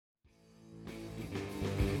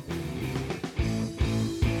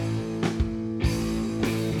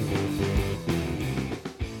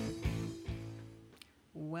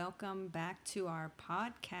welcome back to our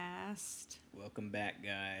podcast. Welcome back,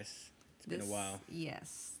 guys. It's been a while.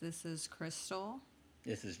 Yes, this is Crystal.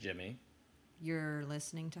 This is Jimmy. You're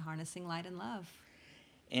listening to Harnessing Light and Love.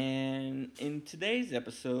 And in today's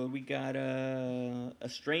episode, we got a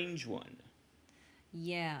strange one.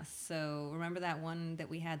 Yeah, so remember that one that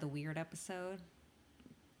we had, the weird episode?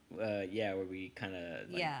 Yeah, where we kind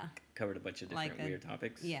of covered a bunch of different weird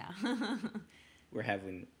topics. Yeah. We're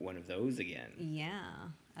having one of those again. Yeah.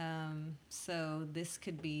 So this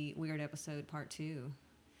could be Weird Episode Part 2.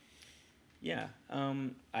 Yeah.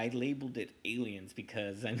 I labeled it aliens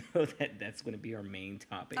because I know that that's going to be our main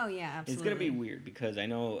topic. Oh, yeah, absolutely. It's going to be weird because I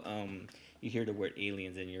know you hear the word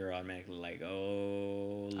aliens and you're automatically like,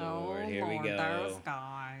 oh, Lord, here we go. Those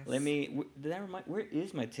guys. Did that remind, where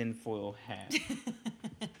is my tinfoil hat?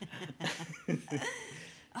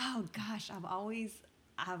 Oh, gosh, I've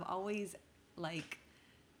always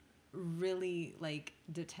really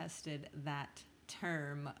detested that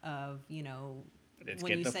term of, Let's when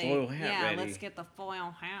get you the say, foil hat ready. Let's get the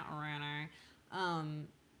foil hat ready.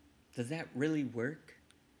 Does that really work?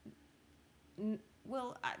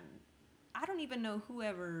 Well, I don't even know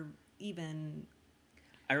whoever even.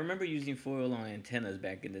 I remember using foil on antennas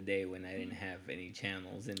back in the day when I didn't have any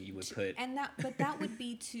channels, and you would put but that would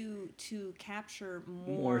be to capture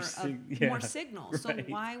more signal. So right.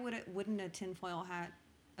 why wouldn't a tinfoil hat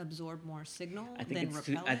absorb more signal than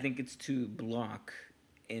repel it? I think it's to block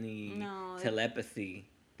any telepathy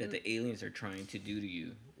that the aliens are trying to do to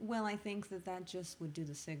you. Well, I think that just would do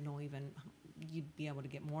the signal even. You'd be able to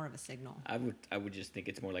get more of a signal. I would just think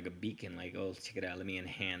it's more like a beacon, like, oh, check it out, let me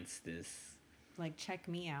enhance this. Like, check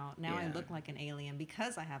me out. Now I look like an alien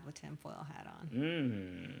because I have a tinfoil hat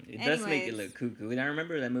on. It does make it look cuckoo. And I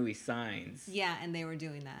remember that movie Signs. Yeah, and they were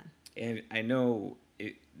doing that. And I know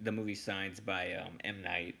the movie Signs by M.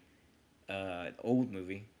 Night. Old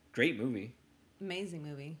movie. Great movie. Amazing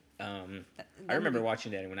movie. I remember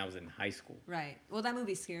watching that when I was in high school. Right. Well, that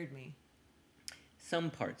movie scared me. Some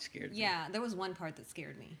parts scared me. Yeah, there was one part that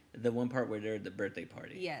scared me. The one part where they're at the birthday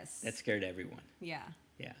party. Yes. That scared everyone. Yeah.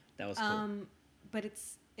 Yeah, that was cool. But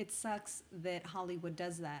it sucks that Hollywood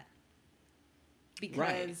does that. Because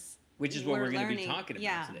right. Which is what we're going to be talking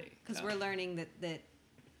about today. Because we're learning that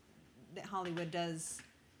Hollywood does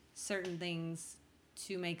certain things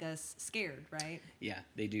to make us scared, right? Yeah,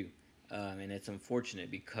 they do. And it's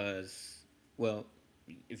unfortunate because, well,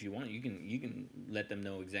 if you want, you can let them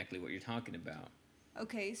know exactly what you're talking about.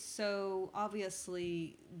 Okay, so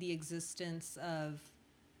obviously the existence of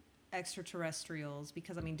extraterrestrials,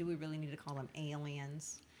 because do we really need to call them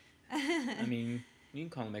aliens? You can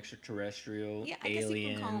call them extraterrestrial, yeah, I aliens, guess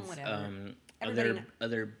you can call them whatever.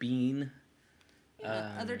 Other being,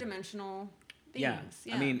 other dimensional beings.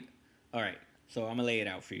 Yeah. All right. So I'm gonna lay it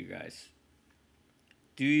out for you guys.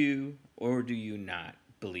 Do you or do you not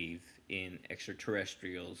believe in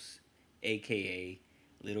extraterrestrials, aka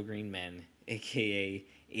little green men, aka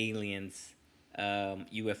aliens,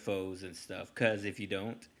 UFOs and stuff? Because if you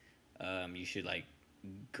don't, you should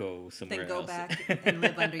go somewhere else. Then go back and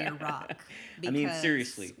live under your rock. Because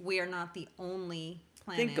seriously, we are not the only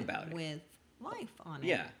planet Think about it. with life on it.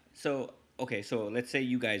 Yeah. So let's say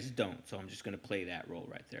you guys don't. So I'm just gonna play that role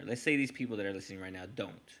right there. Let's say these people that are listening right now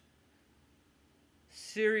don't.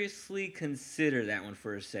 Seriously consider that one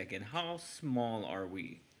for a second. How small are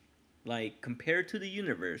we? Compared to the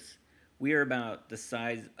universe, we are about the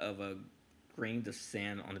size of a grain of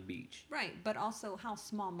sand on the beach. Right, but also how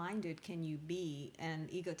small-minded can you be and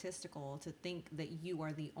egotistical to think that you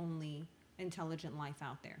are the only intelligent life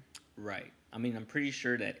out there? Right. I'm pretty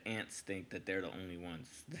sure that ants think that they're the only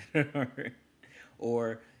ones that are.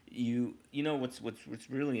 Or you know what's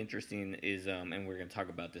really interesting is and we're gonna talk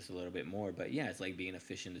about this a little bit more, but yeah, it's like being a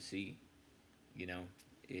fish in the sea.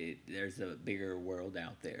 There's a bigger world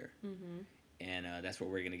out there. Mm-hmm. And that's what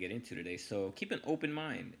we're going to get into today. So keep an open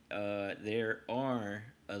mind. There are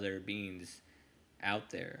other beings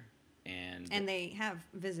out there. And they have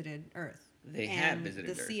visited Earth. They have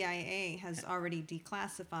visited Earth. The CIA has already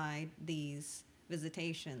declassified these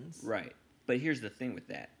visitations. Right. But here's the thing with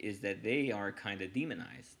that, is that they are kind of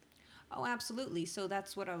demonized. Oh, absolutely. So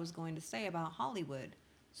that's what I was going to say about Hollywood.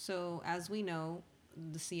 So as we know,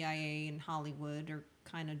 the CIA and Hollywood are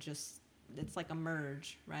kind of just, it's like a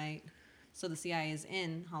merge, right? So the CIA is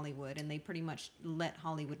in Hollywood, and they pretty much let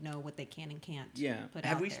Hollywood know what they can and can't put out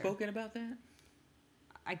Have we there. spoken about that?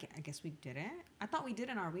 I guess we didn't. I thought we did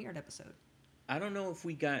in our weird episode. I don't know if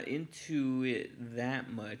we got into it that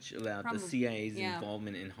much about the CIA's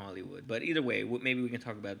involvement in Hollywood. But either way, maybe we can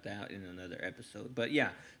talk about that in another episode. But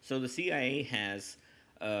yeah, so the CIA has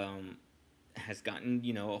has gotten,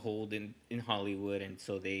 a hold in Hollywood, and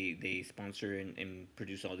so they sponsor and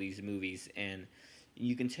produce all these movies, and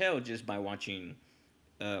you can tell just by watching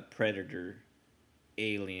Predator,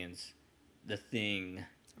 Aliens, The Thing,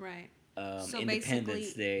 Right. So Independence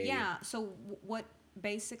basically, Day. yeah. So what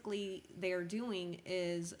basically they're doing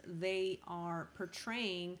is they are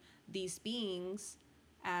portraying these beings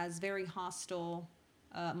as very hostile,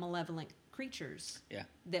 malevolent creatures Yeah.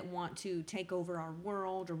 that want to take over our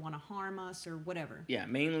world or want to harm us or whatever. Yeah,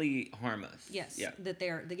 mainly harm us. Yes, Yeah. that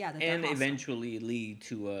they're And hostile. eventually lead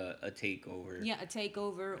to a takeover. Yeah, a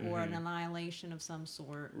takeover or an annihilation of some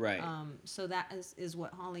sort. Right. So that is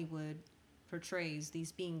what Hollywood portrays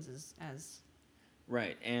these beings as.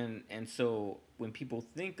 Right. And so when people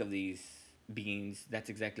think of these beings, that's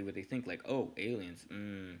exactly what they think. Like, oh, aliens,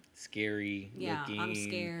 scary Yeah, looking. I'm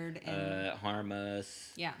scared and harm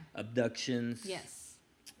us. yeah. Abductions. Yes.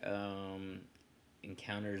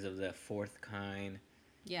 Encounters of the fourth kind.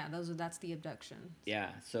 Yeah, that's the abduction.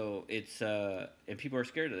 Yeah. So it's and people are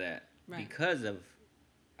scared of that because of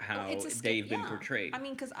how they've been portrayed. I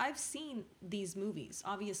mean, because I've seen these movies.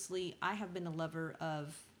 Obviously, I have been a lover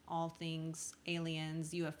of all things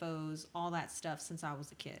aliens, UFOs, all that stuff since I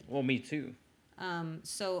was a kid. Well, me too.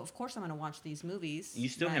 So of course I'm going to watch these movies. You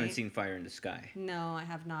still haven't seen Fire in the Sky? No, I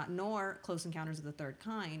have not. Nor Close Encounters of the Third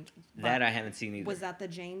Kind. That I haven't seen either. Was that the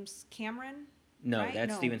James Cameron? No, right?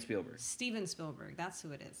 That's Steven Spielberg. Steven Spielberg. That's who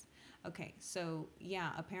it is. Okay, so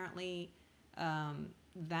yeah, apparently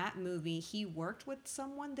that movie, he worked with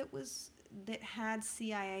someone that had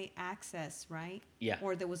CIA access, right? Yeah.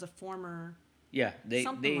 Or there was a former. Yeah, they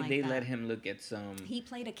let him look at some. He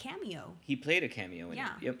played a cameo. He played a cameo in it.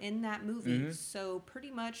 Yep. In that movie. So pretty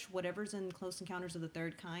much whatever's in Close Encounters of the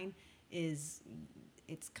Third Kind it's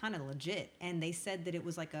kind of legit. And they said that it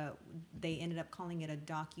was they ended up calling it a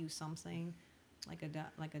docu-something. Like it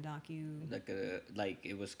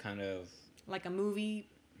was kind of like a movie,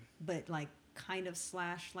 but like kind of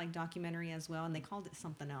 / like documentary as well, and they called it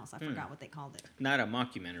something else. I forgot what they called it. Not a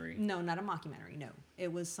mockumentary. No, not a mockumentary. No,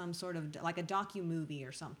 it was some sort of like a docu movie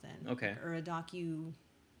or something. Okay. Or a docu.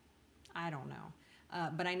 I don't know,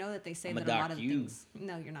 but I know that they say that a lot of things.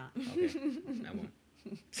 No, you're not. Okay, I won't.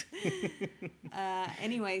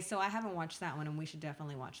 Anyway, so I haven't watched that one, and we should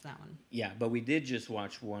definitely watch that one. Yeah, but we did just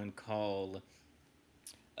watch one called.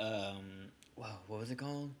 Wow, what was it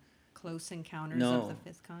called? Close Encounters of the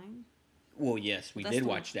Fifth Kind. Well, yes, we did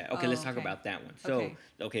watch that. Okay, let's talk about that one. So,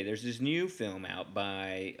 okay, there's this new film out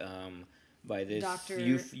by this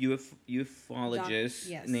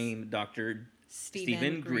ufologist named Dr.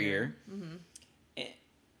 Stephen Greer. Mm-hmm.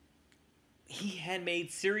 He had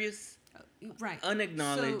made Sirius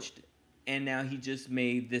unacknowledged, and now he just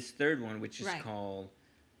made this third one, which is called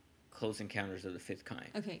Close Encounters of the Fifth Kind.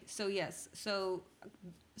 Okay, so yes, so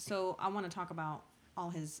I want to talk about all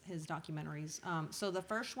his documentaries. So the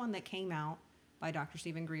first one that came out by Dr.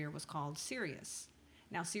 Stephen Greer was called Sirius.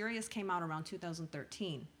 Now, Sirius came out around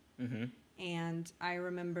 2013. Mm-hmm. And I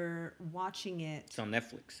remember watching it. It's on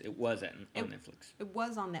Netflix. It was on Netflix. It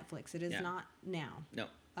was on Netflix. It is not now. No.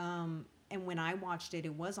 And when I watched it,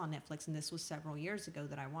 it was on Netflix, and this was several years ago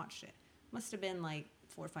that I watched it. Must have been like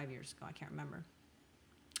 4 or 5 years ago. I can't remember.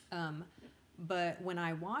 But when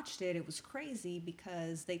I watched it, it was crazy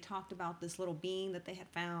because they talked about this little being that they had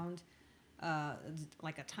found,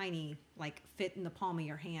 like a tiny, like fit in the palm of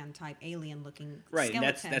your hand type alien-looking skeleton.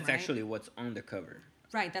 Right, that's actually what's on the cover.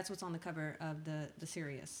 Right, that's what's on the cover of the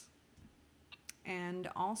Sirius. And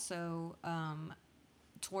also,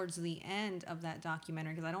 towards the end of that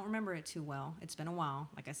documentary, because I don't remember it too well. It's been a while.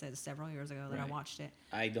 Like I said, several years ago that I watched it.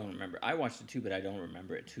 I don't remember. I watched it too, but I don't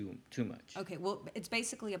remember it too much. Okay, well, it's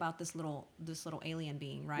basically about this little alien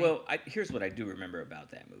being, right? Well, here's what I do remember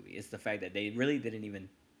about that movie. It's the fact that they really didn't even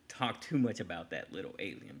talk too much about that little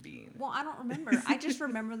alien being. Well, I don't remember. I just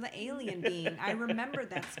remember the alien being. I remember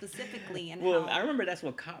that specifically. And I remember that's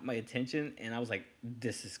what caught my attention, and I was like,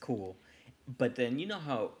 this is cool. But then you know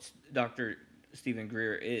how Dr. Stephen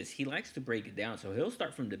Greer is, he likes to break it down, so he'll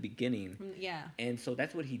start from the beginning. Yeah. And so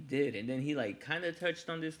that's what he did, and then he like kind of touched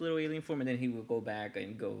on this little alien form, and then he would go back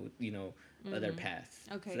and go, other paths.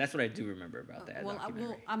 Okay. So that's what I do remember about that.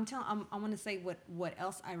 documentary. I want to say what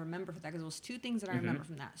else I remember from that, because there was 2 things that I remember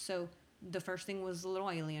from that. So the first thing was the little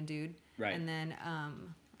alien dude, right? And then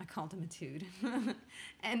I called him a dude,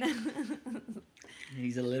 and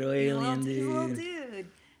he's a little alien dude. He's a little dude.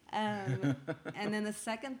 And then the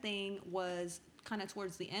second thing was kind of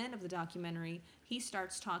towards the end of the documentary, he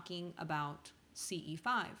starts talking about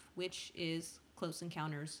CE5, which is Close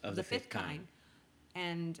Encounters of the Fifth Kind.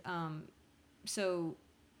 And so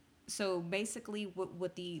So basically,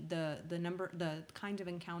 what the number, the kind of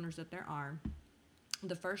encounters that there are,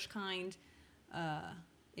 the first kind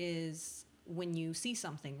is when you see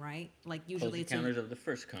something, right? Like Close usually it's encounters of the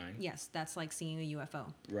first kind. yes, that's like seeing a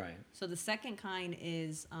UFO. Right. So the second kind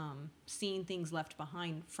is seeing things left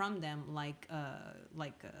behind from them, like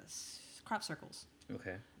crop circles.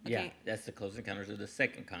 Okay. Okay. Yeah, that's the close encounters of the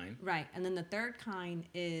second kind. Right, and then the third kind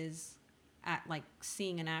is at like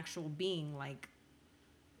seeing an actual being, like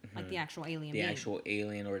the actual alien. The being. actual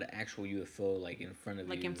alien or the actual UFO, like in front of you.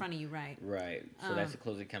 Like in front of you, right? Right. So that's the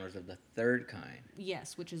close encounters of the third kind.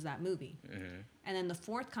 Yes, which is that movie. And then the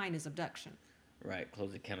fourth kind is abduction. Right.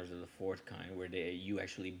 Close encounters of the fourth kind, where you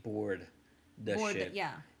actually board the ship.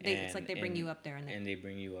 It's like they bring you up there and they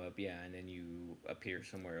bring you up, yeah, and then you appear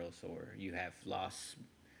somewhere else, or you have lost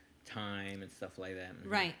time and stuff like that.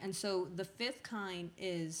 Right. And so the fifth kind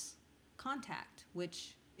is contact,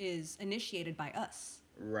 which is initiated by us.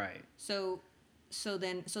 Right. So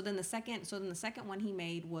then the second one he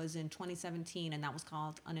made was in 2017, and that was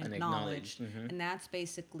called Unacknowledged. And that's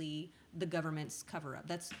basically the government's cover up.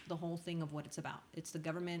 That's the whole thing of what it's about. It's the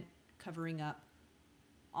government covering up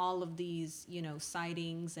all of these,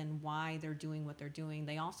 sightings and why they're doing what they're doing.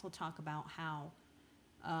 They also talk about how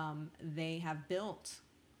they have built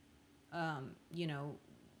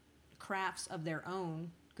crafts of their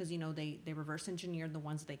own, because they reverse engineered the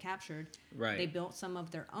ones that they captured. Right. They built some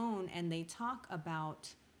of their own, and they talk about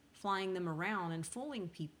flying them around and fooling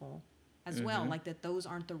people as well, like that those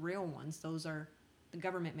aren't the real ones, those are the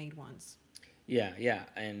government made ones. Yeah,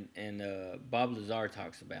 and Bob Lazar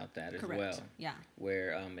talks about that as well. Yeah.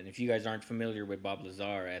 Where and if you guys aren't familiar with Bob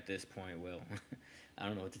Lazar at this point, well, I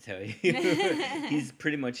don't know what to tell you. He's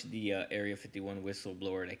pretty much the Area 51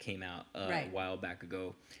 whistleblower that came out a while back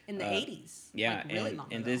ago. In the 80s. Yeah, like really long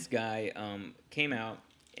and ago. this guy came out,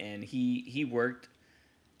 and he worked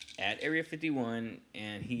at Area 51,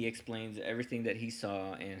 and he explains everything that he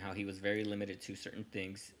saw and how he was very limited to certain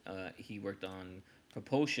things. He worked on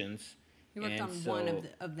propulsions. He worked on one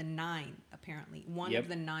of the 9, apparently. One of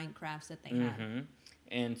the 9 crafts that they had.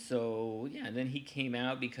 And so, yeah, then he came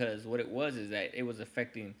out because what it was is that it was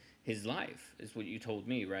affecting his life, is what you told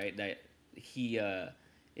me, right? That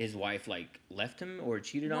his wife, like, left him or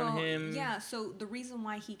cheated on him. Yeah, so the reason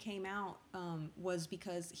why he came out was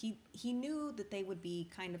because he knew that they would be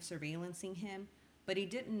kind of surveillancing him, but he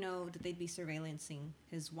didn't know that they'd be surveillancing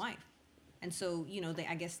his wife. And so,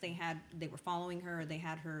 I guess they were following her. They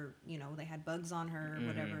had her, they had bugs on her, or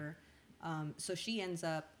whatever. So she ends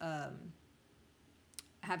up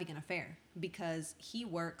having an affair because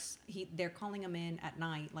they're calling him in at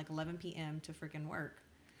night, like 11 p.m. to freaking work.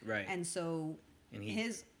 Right. And so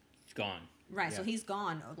he's gone. Right, yeah. So he's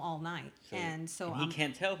gone all night, and he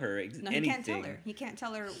can't tell her anything. No, he can't tell her. He can't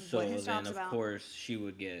tell her what his job's about. So then, of course, she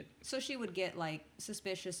would get... So she would get, like,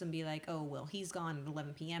 suspicious and be like, oh, well, he's gone at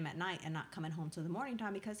 11 p.m. at night and not coming home till the morning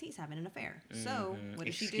time because he's having an affair. So what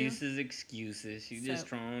does she do? Excuses. She's just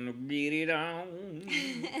trying to get it on.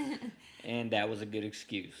 And that was a good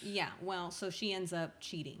excuse. Yeah, well, so she ends up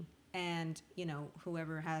cheating. And,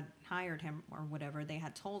 whoever had hired him or whatever, they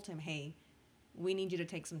had told him, hey, we need you to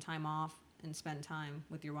take some time off and spend time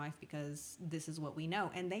with your wife because this is what we know.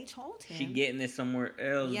 And they told him... She getting this somewhere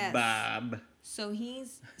else, yes. Bob. So he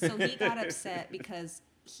got upset because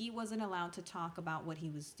he wasn't allowed to talk about what he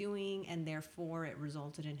was doing, and therefore it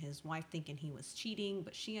resulted in his wife thinking he was cheating,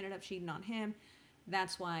 but she ended up cheating on him.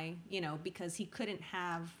 That's why, because he couldn't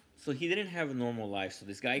have... So he didn't have a normal life. So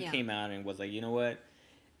this guy came out and was like, you know what?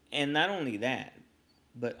 And not only that,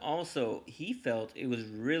 but also he felt it was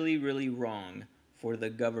really, really wrong for the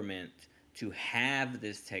government to have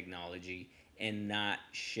this technology and not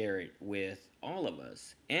share it with all of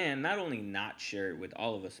us. And not only not share it with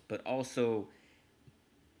all of us, but also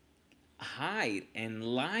hide and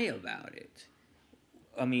lie about it.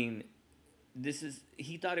 I mean,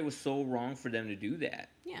 he thought it was so wrong for them to do that.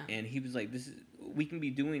 Yeah. And he was like, we can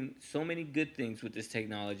be doing so many good things with this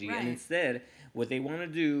technology. Right. And instead, what they want to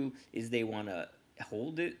do is they want to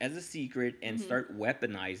hold it as a secret and start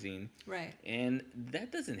weaponizing. Right. And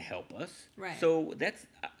that doesn't help us. Right. So that's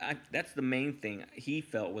the main thing he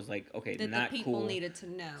felt was like, okay, that not the people cool. needed to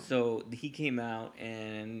know. So he came out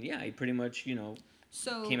and he pretty much, came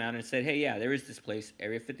out and said, hey, yeah, there is this place,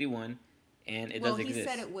 Area 51, and it does exist.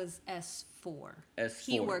 Well, he said it was S4. S4.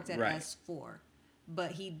 He worked at S4.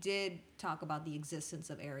 But he did talk about the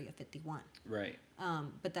existence of Area 51. Right.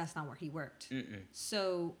 But that's not where he worked. Mm-mm.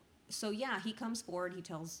 So yeah, he comes forward. He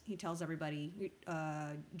tells everybody.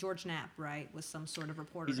 George Knapp, right, was some sort of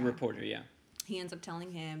reporter. He's a reporter, yeah. He ends up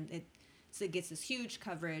telling him it gets this huge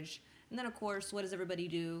coverage, And then, of course, what does everybody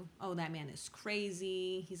do? Oh, that man is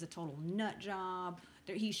crazy. He's a total nut job.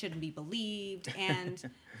 He shouldn't be believed. And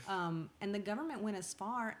the government went as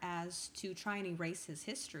far as to try and erase his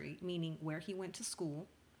history, meaning where he went to school,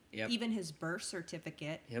 Yep. even his birth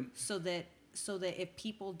certificate, Yep. so that if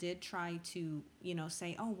people did try to,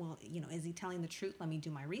 say, oh, well, is he telling the truth? Let me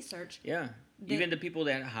do my research. Yeah. Even the people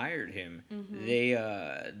that hired him,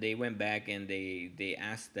 they went back and they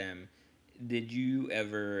asked them, did you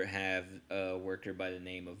ever have a worker by the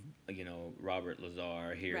name of Robert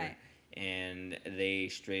Lazar here? Right. And they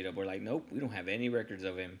straight up were like, nope, we don't have any records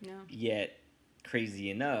of him. No. Yet, crazy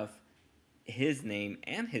enough, his name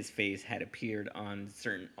and his face had appeared on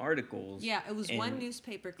certain articles. Yeah, it was and, one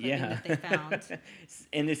newspaper clipping that they found.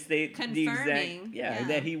 And it stated the exact, confirming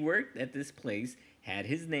that he worked at this place, had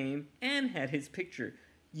his name and had his picture.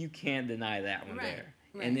 You can't deny that one Right, there.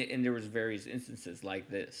 right. And there was various instances like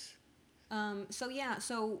this.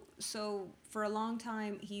 So for a long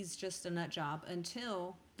time he's just a nut job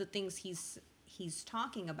until the things he's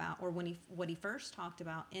talking about, or what he first talked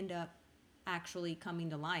about, end up actually coming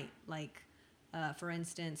to light. Like, for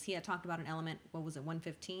instance, he had talked about an element. What was it?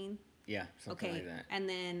 115. Yeah, something like that. And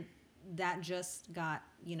then that just got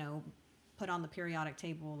put on the periodic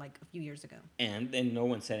table like a few years ago. And no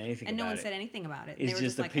one said anything. And about no one it. said anything about it. It They were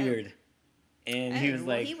just like, appeared. oh, and he was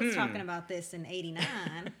like, he was talking about this in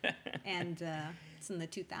 '89, and it's in the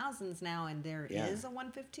 2000s now, and there is a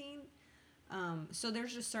 115. So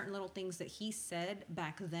there's just certain little things that he said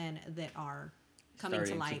back then that are coming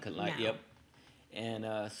to light now. Yep.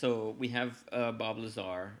 And so we have Bob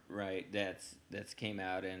Lazar, right? That's came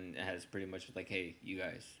out and has pretty much like, hey, you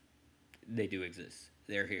guys, they do exist.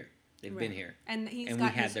 They're here. They've been here. And we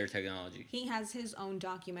had their technology. He has his own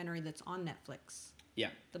documentary that's on Netflix. Yeah.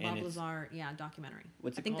 The Bob Lazar, documentary.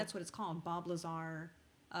 What's it I think called? that's what it's called. Bob Lazar,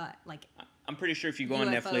 like I'm pretty sure if you go UFOs,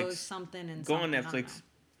 on Netflix, something and go something, on Netflix,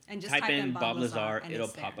 and just type in Bob Lazar, and it'll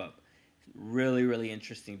it's pop there. up. Really, really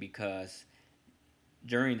interesting because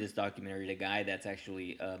during this documentary, the guy that's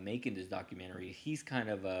actually making this documentary, he's kind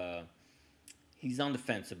of he's on the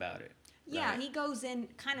fence about it. Yeah, right? he goes in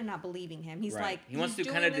kind of not believing him. He's like, he wants to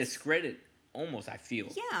kind of discredit. Almost, I feel.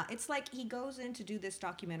 Yeah, it's like he goes in to do this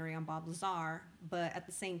documentary on Bob Lazar, but at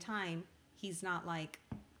the same time, he's not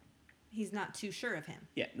too sure of him.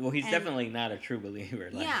 Yeah, well, he's definitely not a true believer.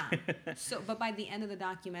 Like. Yeah. So, but by the end of the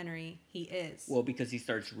documentary, he is. Well, because he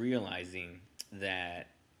starts realizing that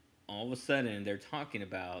all of a sudden they're talking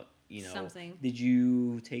about, something. Did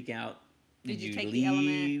you take out? Did you take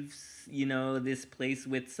leave? The element? This place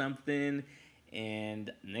with something,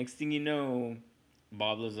 and next thing you know,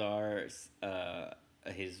 Bob Lazar's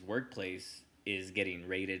his workplace is getting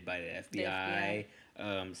raided by the FBI,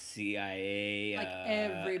 CIA, like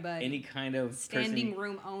everybody. any kind of standing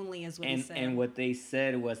room only is what he said. And what they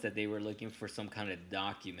said was that they were looking for some kind of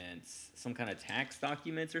documents, some kind of tax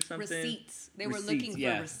documents or something. Receipts. They were looking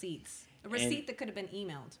for receipts. A receipt that could have been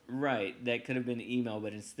emailed. Right, that could have been emailed,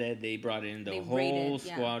 but instead they brought in the whole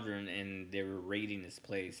squadron and they were raiding this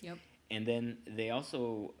place. Yep. And then they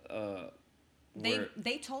also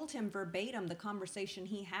they told him verbatim the conversation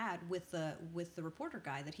he had with the reporter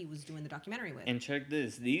guy that he was doing the documentary with. And check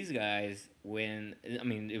this, these guys,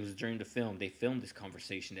 it was during the film, they filmed this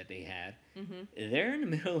conversation that they had. Mm-hmm. They're in the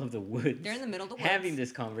middle of the woods. They're in the middle of the woods having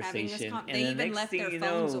this conversation. And they even left their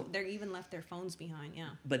phones. They even left their phones behind.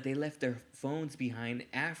 Yeah. But they left their phones behind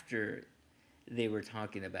after they were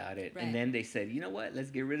talking about it, right. And then they said, "You know what? Let's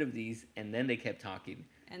get rid of these." And then they kept talking.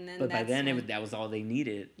 And then, but by then, that was all they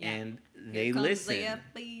needed, and they listened.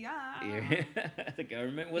 The FBI. The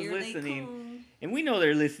government was Here listening, and we know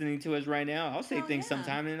they're listening to us right now. I'll say things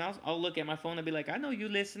sometime, and I'll look at my phone and be like, "I know you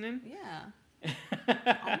listening." Yeah.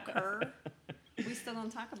 Okay. We still don't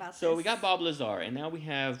talk about So this. we got Bob Lazar, and now we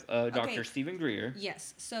have Dr. Stephen Greer.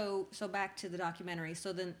 Yes. So back to the documentary.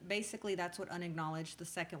 So then basically that's what Unacknowledged, the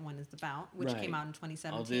second one, is about, which came out in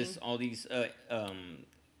 2017. All these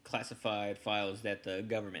classified files that the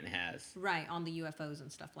government has. Right, on the UFOs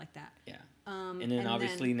and stuff like that. Yeah. And then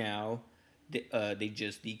obviously now they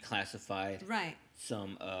just declassified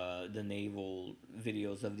some the naval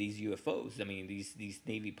videos of these UFOs. I mean, these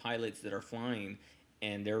Navy pilots that are flying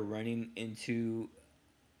and they're running into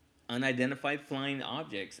unidentified flying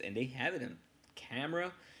objects, and they have it on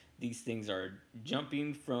camera. These things are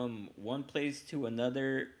jumping from one place to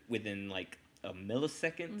another within like a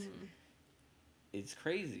millisecond. Mm-hmm. It's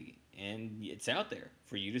crazy, and it's out there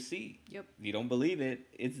for you to see. Yep. If you don't believe it,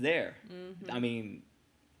 it's there. Mm-hmm. I mean,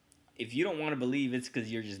 if you don't want to believe, it's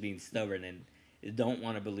because you're just being stubborn and don't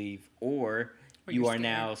want to believe, or you are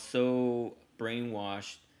now so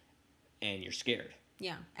brainwashed and you're scared.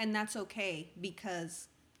 Yeah, and that's okay, because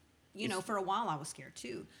you know, for a while I was scared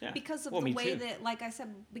too, Yeah. because of Well, the me way too. that, like I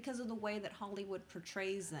said, because of the way that Hollywood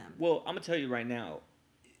portrays them. Well, I'm gonna tell you right now,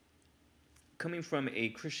 coming from a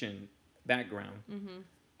Christian background, Mm-hmm.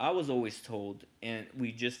 I was always told, and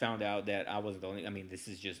we just found out that I was the only. I mean, this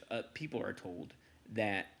is just people are told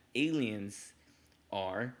that aliens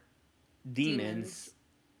are demons Demons,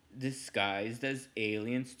 disguised as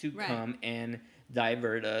aliens to right? come and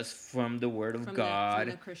divert us from the word of From the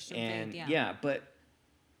God. Christian faith, And yeah. yeah, but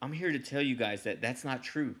I'm here to tell you guys that that's not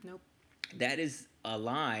true. Nope. That is a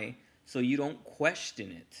lie, so you don't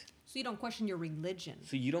question it. So you don't question your religion,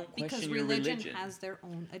 So you don't because question your religion religion. has their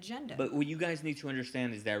own agenda. But what you guys need to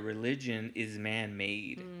understand is that religion is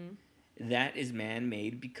man-made. That is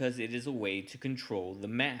man-made because it is a way to control the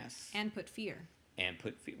mass and put fear. and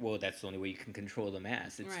put well, that's the only way you can control the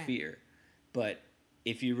mass. It's Right. fear. But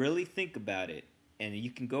if you really think about it, and you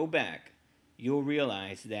can go back, you'll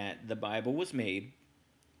realize that the Bible was made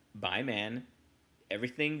by man.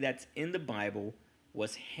 Everything that's in the Bible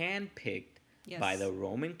was handpicked Yes. by the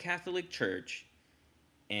Roman Catholic Church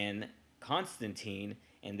and Constantine,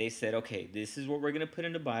 and they said, okay, this is what we're going to put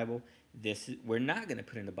in the Bible. This is, we're not going to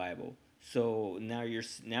put in the Bible. So now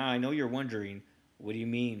I know you're wondering, what do you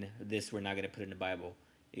mean this we're not going to put in the Bible?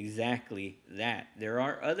 Exactly that. There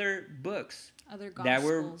are other books Other that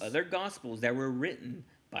were gospels. other gospels that were written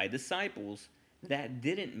by disciples that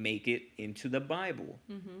didn't make it into the Bible.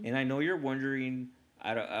 Mm-hmm. And I know you're wondering,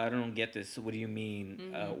 I don't get this. What do you mean?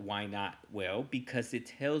 Mm-hmm. Why not? Well, because it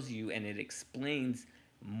tells you and it explains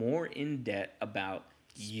more in depth about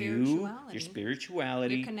you, your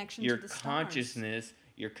spirituality, Your connection your to the stars. consciousness,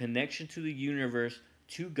 your connection to the universe,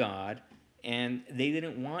 to God. And they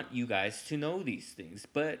didn't want you guys to know these things.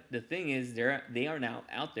 But the thing is, they are now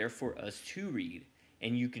out there for us to read.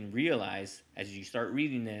 And you can realize as you start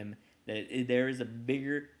reading them that there is a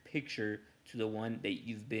bigger picture to the one that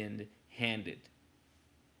you've been handed.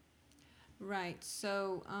 Right.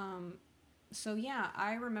 So, so yeah,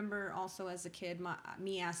 I remember also as a kid,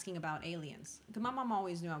 me asking about aliens, because my mom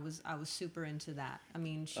always knew I was super into that. I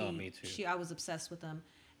mean, Me too. I was obsessed with them,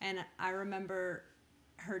 and I remember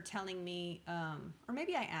her telling me, or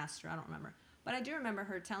maybe I asked her, I don't remember, but I do remember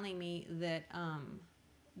her telling me that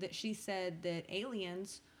that she said that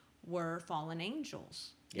aliens were fallen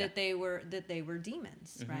angels, Yeah. that they were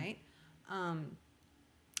demons, Mhm. right?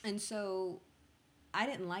 And so I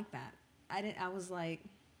didn't like that. I was like,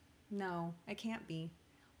 no, it can't be.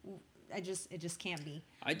 It just can't be.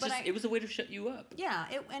 It was a way to shut you up. Yeah,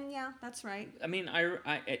 yeah, that's right. I mean,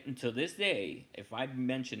 until this day, if I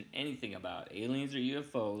mention anything about aliens or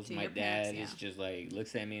UFOs, To my your dad parents, is just like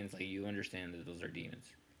looks at me and is like, "You understand that those are demons,"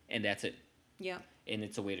 and that's it. Yep, And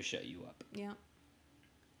it's a way to shut you up. yep.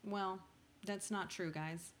 Well, that's not true,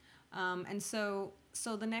 guys. And so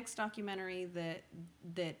the next documentary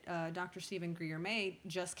that Dr. Stephen Greer made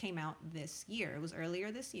just came out this year. It was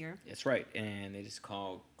earlier this year. That's right, and it is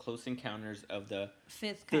called "Close Encounters of the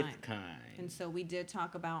Fifth Fifth Kind. Kind." And so we did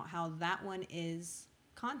talk about how that one is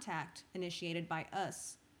contact initiated by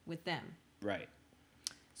us with them. Right.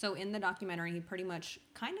 So in the documentary, he pretty much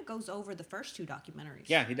kind of goes over the first two documentaries.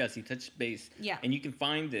 Yeah, he does. He touched base. Yeah. And you can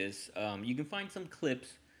find this. You can find some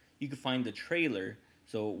clips. You can find the trailer.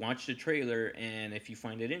 So watch the trailer, and if you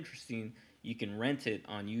find it interesting, you can rent it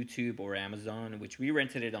on YouTube or Amazon, which we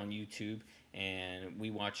rented it on YouTube, and we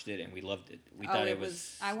watched it, and we loved it. We thought it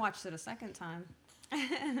was... I watched it a second time.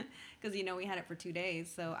 Because, we had it for 2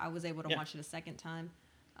 days, so I was able to watch it a second time.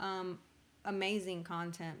 Amazing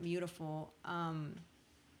content, beautiful.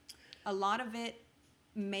 A lot of it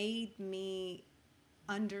made me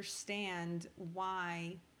understand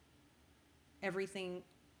why everything,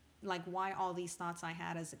 like why all these thoughts I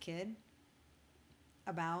had as a kid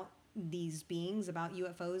about these beings, about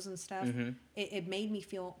UFOs and stuff, it made me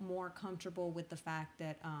feel more comfortable with the fact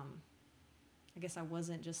that I guess I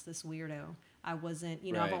wasn't just this weirdo. I wasn't,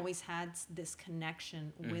 I've Right. always had this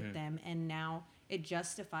connection with them, and now it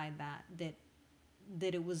justified that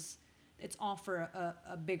it's all for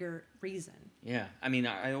a bigger reason. Yeah. I mean,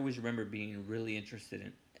 I always remember being really interested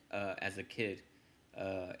in, as a kid,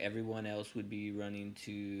 everyone else would be running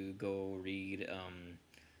to go read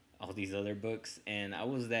all these other books, and I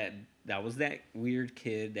was that weird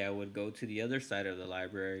kid that would go to the other side of the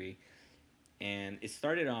library. And it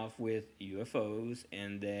started off with UFOs,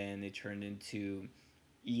 and then it turned into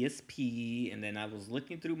ESP, and then I was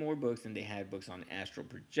looking through more books, and they had books on astral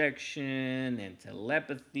projection and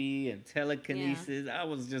telepathy and telekinesis. I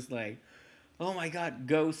was just like, oh my God,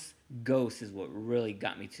 ghosts is what really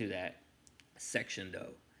got me to that section,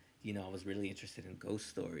 though. I was really interested in ghost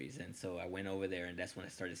stories, and so I went over there, and that's when I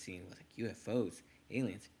started seeing like UFOs,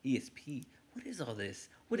 aliens, ESP. what is all this?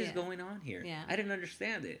 What is Yeah. going on here? Yeah. I didn't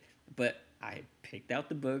understand it. But I picked out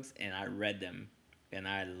the books and I read them and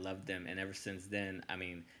I loved them. And ever since then, I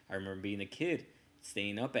mean, I remember being a kid,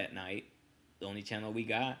 staying up at night. The only channel we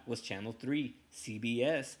got was Channel 3,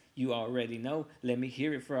 CBS. You already know. Let me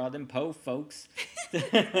hear it for all them Poe folks.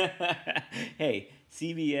 Hey,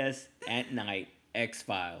 CBS at night,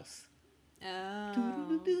 X-Files.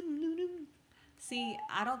 Oh. See,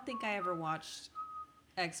 I don't think I ever watched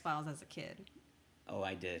X-Files as a kid. Oh,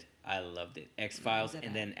 I did. I loved it. X-Files, Did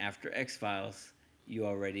and I? then after X-Files, you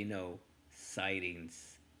already know,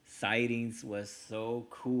 Sightings. Sightings was so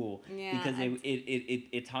cool Yeah, because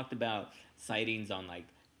it talked about sightings on like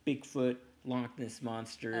Bigfoot, Loch Ness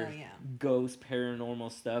Monster, Oh, yeah. ghosts,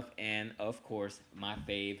 paranormal stuff, and of course, my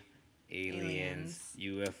fave, aliens,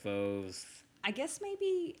 UFOs. I guess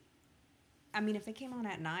maybe, I mean, if they came on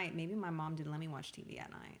at night, maybe my mom didn't let me watch TV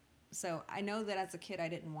at night. So I know that as a kid, I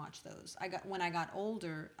didn't watch those. When I got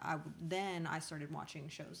older, then I started watching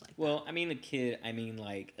shows like Well, I mean, a kid, I mean,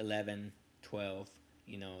 like 11, 12,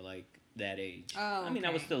 you know, like that age. Oh, I mean, I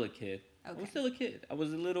was okay. still a kid. I Okay. was still a kid. I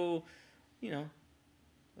was a little, you know,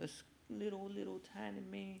 little tiny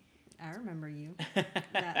me. that. I remember you.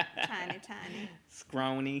 That tiny.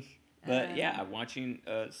 Scrawny. But yeah, watching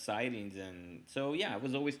sightings. And so, yeah, I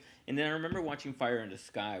was always. And then I remember watching Fire in the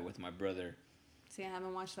Sky with my brother. See, I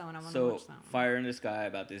haven't watched that one. I want to So, watch that one. Fire in the Sky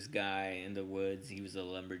about this guy in the woods. He was a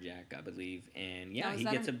lumberjack, I believe. And yeah, Now, is he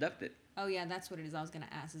that gets an- abducted. Oh, yeah, that's what it is. I was going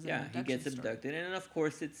to ask. Is it Yeah, an he gets abduction story? abducted, and of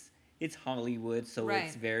course it's Hollywood, so Right.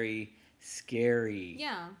 it's very scary.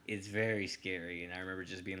 Yeah. It's very scary, and I remember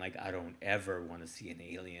just being like, I don't ever want to see an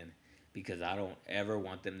alien because I don't ever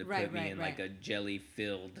want them to put me in like a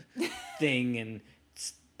jelly-filled thing and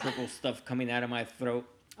purple stuff coming out of my throat.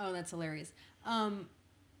 Oh, that's hilarious.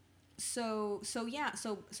 So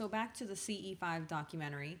back to the CE5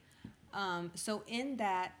 documentary. So in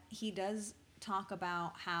that he does talk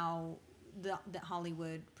about how that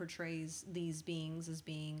Hollywood portrays these beings as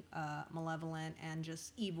being malevolent and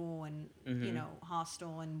just evil and you know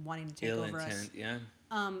hostile and wanting to take Ill over intent, us. yeah.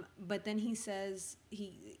 But then he says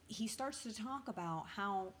he starts to talk about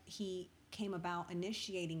how he came about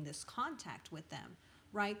initiating this contact with them,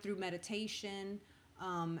 right, through meditation.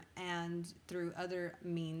 And through other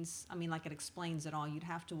means, I mean, like it explains it all. You'd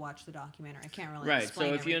have to watch the documentary. I can't really Right. explain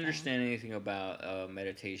So if you everything. understand anything about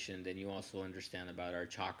meditation, then you also understand about our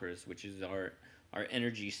chakras, which is our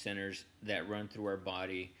energy centers that run through our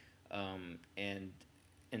body,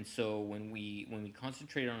 and so when we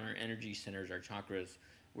concentrate on our energy centers, our chakras,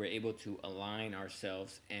 we're able to align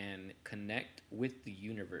ourselves and connect with the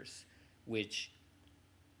universe, which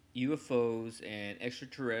UFOs and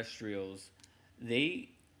extraterrestrials, they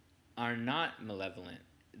are not malevolent.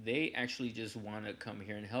 They actually just want to come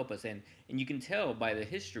here and help us, and you can tell by the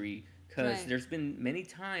history because Right. there's been many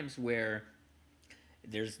times where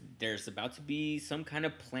there's about to be some kind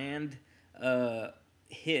of planned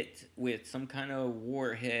hit with some kind of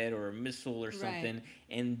warhead or a missile or Right. something,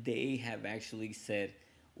 and they have actually said,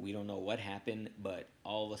 we don't know what happened, but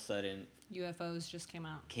all of a sudden UFOs just came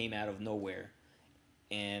out. came out of nowhere.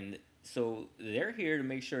 And so they're here to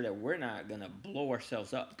make sure that we're not going to blow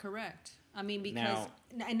ourselves up. Correct. I mean, because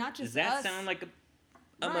Now, and not just Does that us. sound like a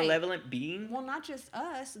Right. malevolent being? Well, not just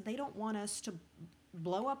us. They don't want us to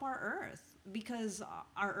blow up our Earth because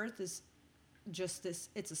our Earth is just this.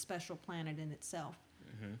 It's a special planet in itself.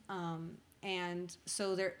 And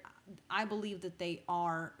so I believe that they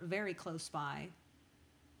are very close by,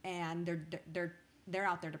 and they're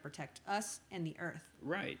out there to protect us and the Earth.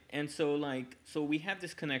 Right. And so we have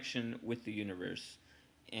this connection with the universe,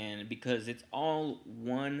 and because it's all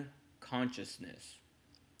one consciousness.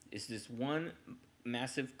 It's this one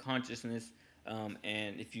massive consciousness,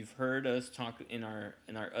 and if you've heard us talk in our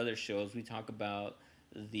other shows, we talk about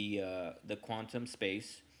the quantum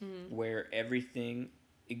space where everything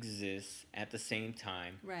exists at the same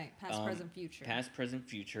time. Right. Past, present, future. Past, present,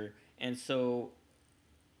 future. And so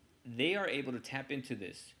they are able to tap into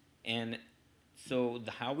this. And so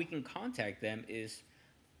how we can contact them is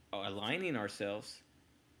aligning ourselves,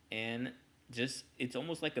 and just it's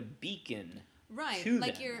almost like a beacon. Right. To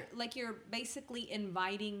Like them. you're basically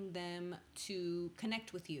inviting them to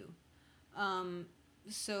connect with you.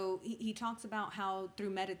 So he talks about how through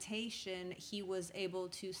meditation he was able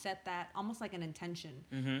to set that almost like an intention,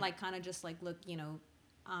 like kind of just like, look, you know,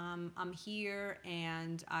 I'm here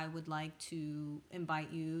and I would like to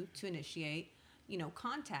invite you to initiate, you know,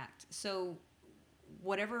 contact. So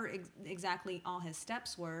whatever exactly all his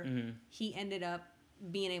steps were, he ended up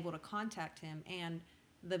being able to contact him, and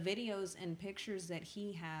the videos and pictures that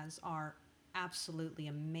he has are absolutely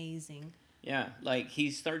amazing. Yeah, like he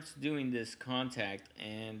starts doing this contact,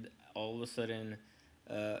 and all of a sudden,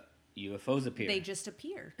 UFOs appear. They just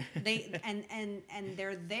appear. They and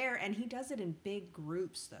they're there, and he does it in big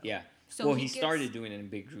groups though. Yeah. So Well, he started doing it in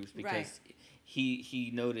big groups because Right.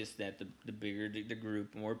 he noticed that the bigger the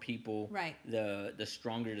group, more people, Right. the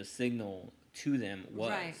stronger the signal to them was.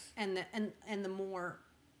 Right, and the more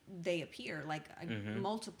they appear, like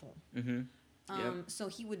multiple. Mm-hmm. Yep. So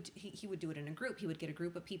he would do it in a group. He would get a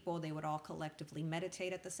group of people. They would all collectively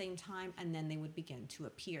meditate at the same time, and then they would begin to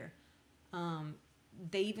appear.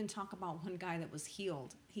 They even talk about one guy that was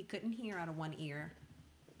healed. He couldn't hear out of one ear,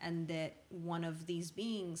 and that one of these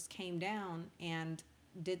beings came down and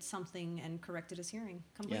did something and corrected his hearing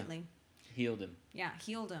completely. Healed him. Yeah,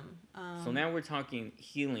 healed him. So now we're talking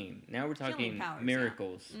healing. Now we're talking powers,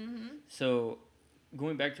 miracles. Yeah. Mm-hmm. So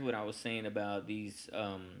going back to what I was saying about these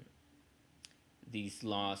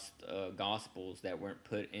lost gospels that weren't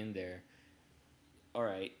put in there. All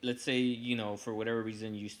right, let's say, for whatever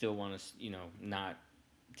reason you still want to, not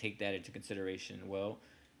take that into consideration. Well,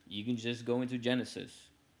 you can just go into Genesis.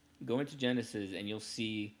 Go into Genesis and you'll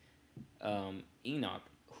see Enoch,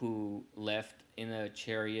 who left in a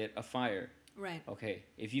chariot of fire. Right. Okay,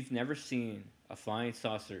 if you've never seen a flying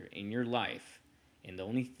saucer in your life, and the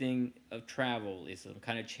only thing of travel is some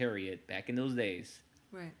kind of chariot back in those days,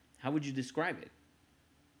 Right. how would you describe it?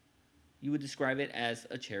 You would describe it as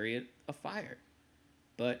a chariot of fire.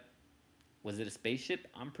 But was it a spaceship?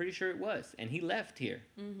 I'm pretty sure it was. And he left here.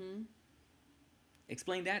 Mm-hmm.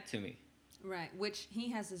 Explain that to me. Right. Which he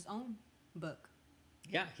has his own book.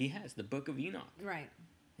 Yeah, he has the Book of Enoch. Right.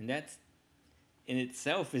 And that's, in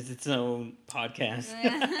itself, is its own podcast.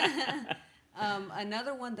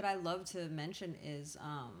 Another one that I love to mention is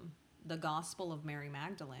the Gospel of Mary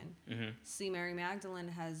Magdalene. Mm-hmm. See, Mary Magdalene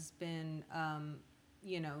has been,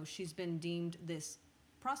 she's been deemed this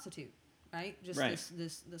prostitute, right? Just Right.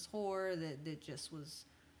 this whore that just was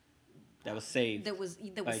That was saved. that was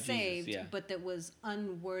by saved, Jesus, yeah. but that was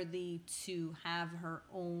unworthy to have her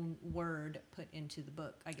own word put into the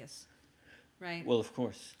book, I guess. Right. Well, of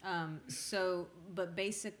course. But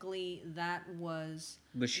basically that was.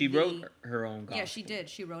 But she wrote her own gospel. Yeah, she did.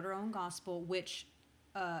 She wrote her own gospel, which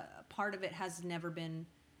part of it has never been.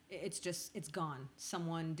 It's gone.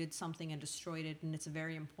 Someone did something and destroyed it, and it's a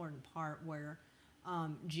very important part where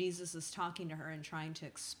Jesus is talking to her and trying to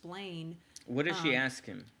explain. What does she ask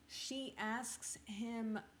him? She asks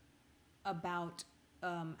him about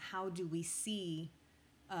how do we see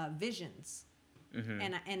visions.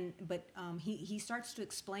 Mm-hmm. But he starts to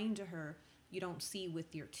explain to her, you don't see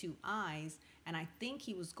with your two eyes, and I think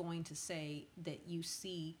he was going to say that you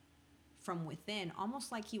see from within,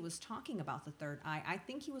 almost like he was talking about the third eye. I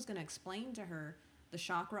think he was going to explain to her the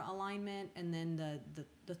chakra alignment and then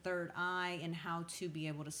the third eye and how to be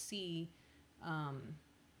able to see.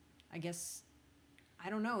 I guess I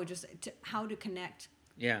don't know, how to connect.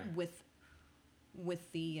 Yeah. With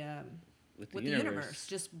the universe,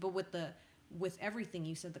 with everything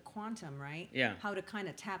you said, the quantum, right? Yeah. How to kind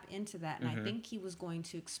of tap into that, and I think he was going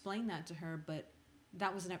to explain that to her, but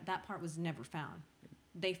that part was never found.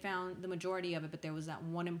 They found the majority of it, but there was that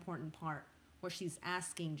one important part where she's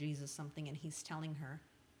asking Jesus something, and he's telling her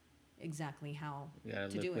exactly how to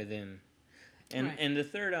look do within. And Right. and the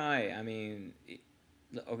third eye, I mean,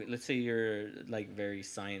 okay, let's say you're like very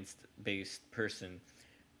science-based person.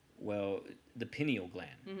 Well, the pineal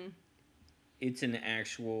gland. Mm-hmm. It's an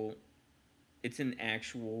actual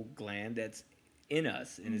gland that's in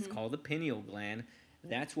us, and it's called the pineal gland.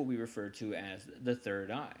 That's what we refer to as the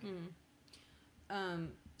third eye.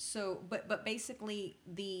 But basically,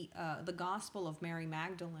 the Gospel of Mary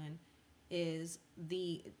Magdalene is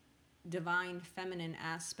the divine feminine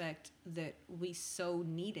aspect that we so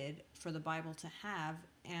needed for the Bible to have,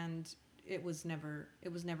 and it was never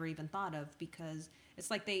even thought of, because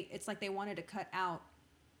it's like they wanted to cut out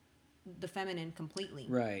the feminine completely,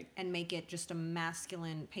 Right. and make it just a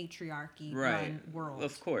masculine patriarchy Right. run world.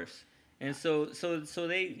 Of course. And so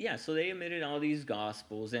they omitted all these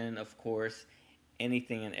gospels, and of course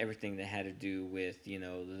anything and everything that had to do with, the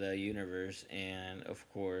universe, and of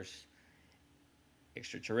course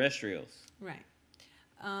extraterrestrials. Right.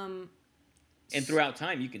 And throughout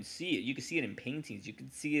time, you can see it. You can see it in paintings. You can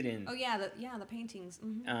see it in. Oh yeah, the paintings.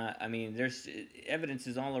 Mm-hmm. I mean, there's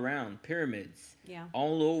evidences all around. Pyramids. Yeah.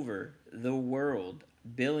 All over the world,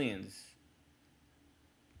 billions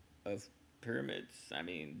of pyramids. I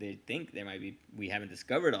mean, they think there might be. We haven't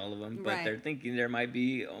discovered all of them, but Right. they're thinking there might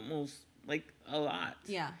be almost like a lot.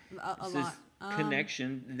 Yeah, a It's lot. this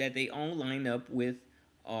connection that they all line up with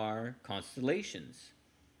our constellations.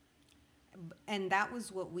 And that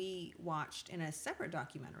was what we watched in a separate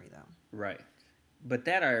documentary, though. Right. But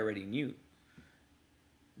that I already knew.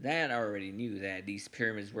 That I already knew that these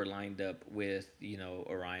pyramids were lined up with,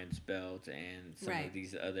 Orion's belt and some Right. of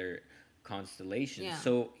these other constellations. Yeah.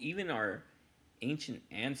 So even our ancient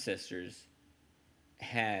ancestors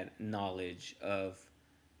had knowledge of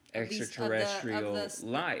extraterrestrial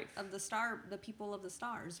life. The people of the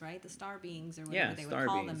stars, right? The star beings, or Yeah, whatever they would star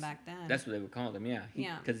call beings. them back then. That's what they would call them, yeah.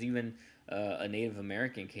 Yeah. Because even a Native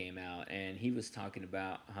American came out and he was talking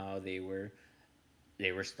about how they were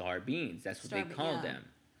star beings. That's what they called them.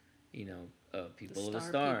 People of the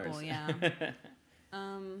stars. People, yeah.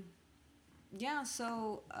 Yeah.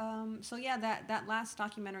 So yeah, that last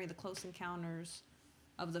documentary, The Close Encounters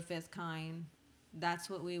of the Fifth Kind, that's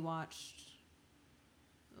what we watched.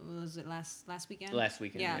 Was it last weekend? Last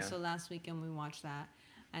weekend, yeah. So last weekend we watched that,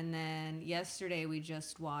 and then yesterday we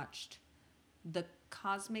just watched The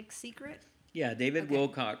Cosmic Secret. Yeah, David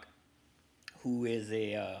Wilcock, who is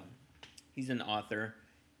he's an author,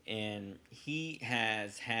 and he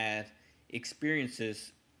has had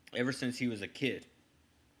experiences ever since he was a kid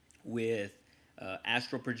with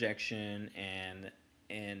astral projection and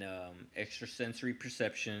extrasensory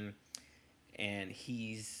perception, and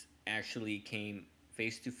he's actually came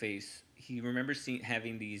face to face. He remembers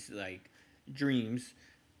having these like dreams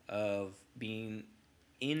of being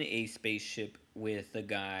in a spaceship with a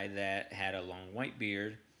guy that had a long white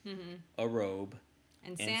beard, a robe,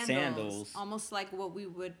 and sandals, almost like what we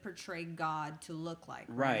would portray God to look like.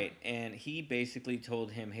 Right. And he basically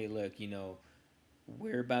told him, hey, look,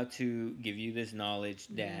 we're about to give you this knowledge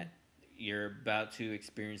that you're about to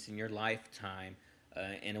experience in your lifetime,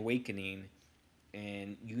 an awakening,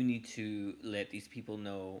 and you need to let these people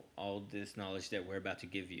know all this knowledge that we're about to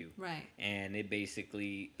give you. Right. And it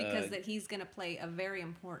basically... because that he's going to play a very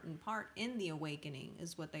important part in the awakening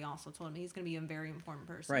is what they also told him. He's going to be a very important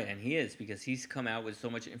person. Right, and he is, because he's come out with so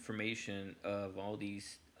much information of all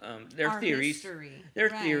these... their theories. History. Their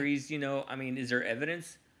theories, is there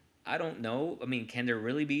evidence? I don't know. Can there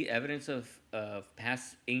really be evidence of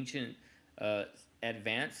past ancient...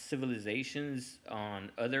 advanced civilizations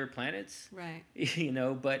on other planets, right?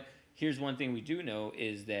 But here's one thing we do know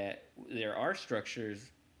is that there are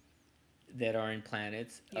structures that are in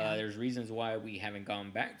planets. There's reasons why we haven't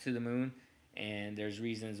gone back to the moon, and there's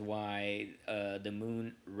reasons why the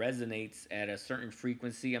moon resonates at a certain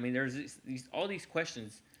frequency. There's all these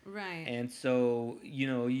questions, right? And so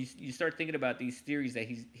you start thinking about these theories that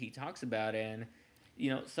he talks about, and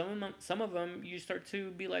some of them you start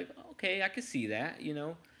to be like, okay, I could see that,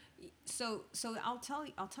 So I'll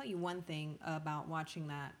tell you one thing about watching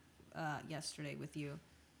that yesterday with you.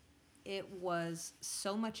 It was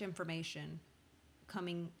so much information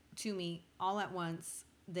coming to me all at once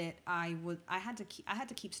that I had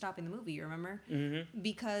to keep stopping the movie. You remember? Mm-hmm.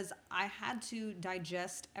 Because I had to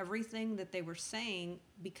digest everything that they were saying,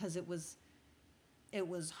 because it was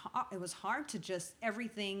hard to just,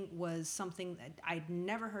 everything was something that I'd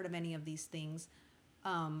never heard of any of these things.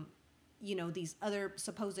 These other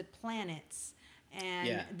supposed planets,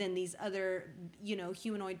 and then these other,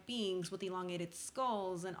 humanoid beings with elongated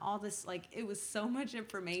skulls and all this, like, it was so much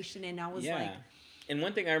information, and I was like... And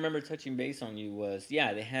one thing I remember touching base on you was, they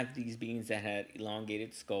have these beings that had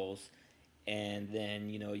elongated skulls, and then,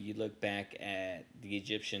 you look back at the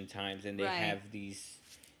Egyptian times, and they have these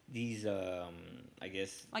I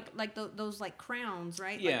guess those like crowns,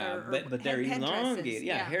 right? Yeah, but they're elongated.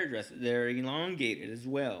 Yeah, hairdressers. They're elongated as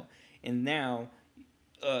well. And now,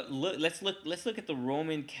 let's look at the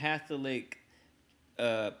Roman Catholic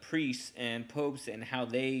priests and popes and how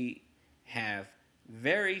they have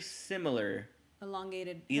very similar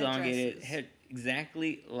elongated head,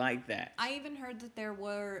 exactly like that. I even heard that there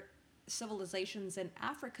were civilizations in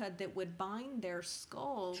Africa that would bind their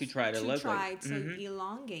skulls to try to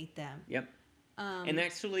elongate them. Yep. And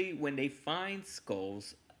actually, when they find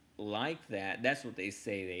skulls like that, that's what they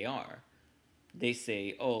say they are. They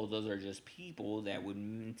say, oh, those are just people that would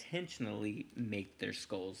intentionally make their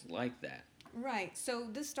skulls like that. Right. So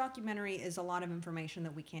this documentary is a lot of information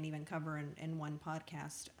that we can't even cover in one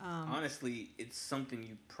podcast. Honestly, it's something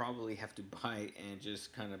you probably have to buy and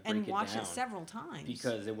just kind of break and watch it down. It several times,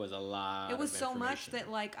 because it was a lot. It was so much that,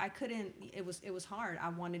 like, I couldn't. It was hard. I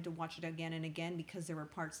wanted to watch it again and again, because there were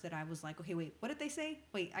parts that I was like, okay, wait, what did they say?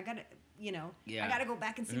 Wait, I gotta, I gotta go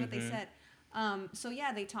back and see what they said. So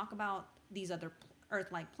yeah, they talk about these other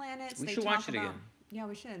Earth-like planets. We should watch it again. Yeah,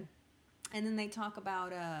 we should. And then they talk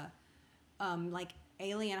about like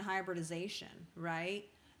alien hybridization, right?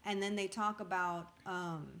 And then they talk about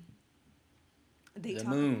the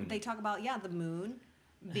moon. They talk about the moon.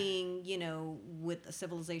 being, with a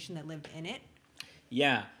civilization that lived in it.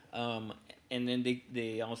 Yeah. And then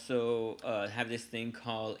they also have this thing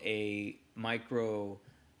called a micronova,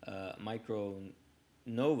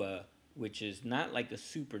 which is not like a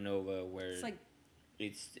supernova where It's like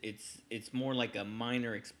it's more like a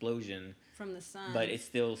minor explosion, from the sun, but it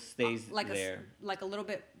still stays like there. like a little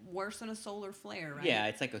bit worse than a solar flare, right? Yeah,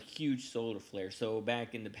 it's like a huge solar flare. So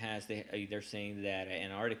back in the past, they're saying that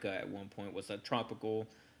Antarctica at one point was a tropical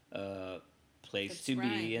place That's to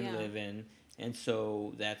right, be and yeah. live in, and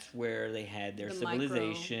so that's where they had their The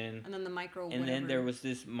civilization. and then the micro, And whatever. then there was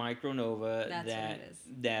this micronova That's what that it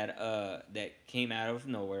is. that came out of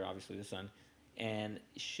nowhere, obviously the sun, and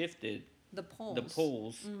shifted the poles. the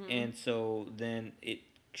poles, Mhm. and so then it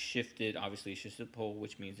shifted. Obviously, it shifts the pole,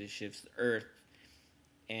 which means it shifts the Earth,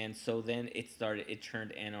 and so then it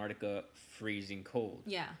turned Antarctica freezing cold.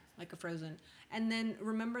 Yeah, like a frozen. And then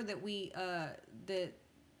remember that that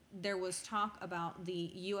there was talk about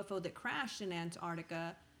the UFO that crashed in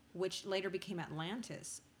Antarctica, which later became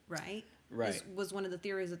Atlantis, right? Right. Was one of the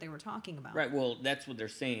theories that they were talking about. Right. Well, that's what they're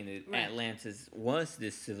saying. Right. Atlantis was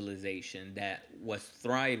this civilization that was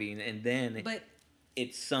thriving, and then But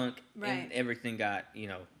it sunk, Right. and everything got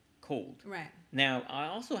cold. right. Now, I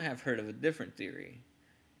also have heard of a different theory,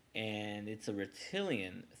 and it's a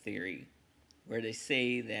reptilian theory, where they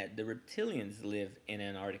say that the reptilians live in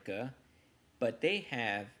Antarctica, but they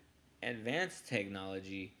have advanced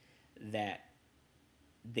technology that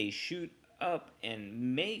they shoot up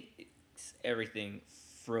and makes everything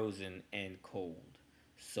frozen and cold,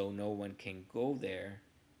 so no one can go there,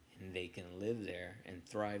 and they can live there and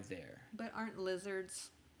thrive there. But aren't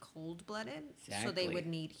lizards cold-blooded? So they Exactly. would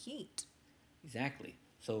need heat. Exactly.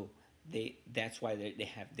 So that's why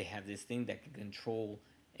they have this thing that can control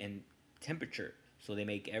and temperature. So they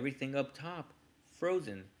make everything up top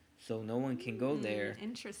frozen, so no one can go there.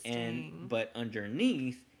 Interesting. But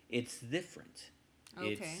underneath, it's different.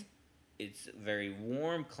 Okay. It's very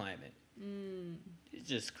warm climate. It's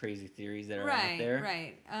just crazy theories that are Right, out there.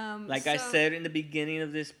 right. Like I said in the beginning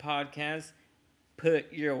of this podcast,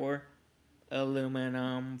 put your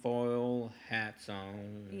aluminum foil hats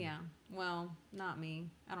on. Yeah. Well, not me.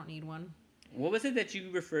 I don't need one. What was it that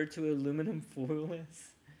you referred to aluminum foil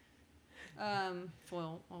as?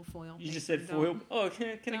 Foil. Oh, foil. You just paper. said foil. Don't- Oh, can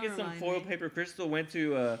I don't get some remind foil me. paper? Crystal went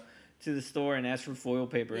to the store and asked for foil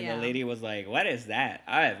paper, and Yeah. the lady was like, "What is that?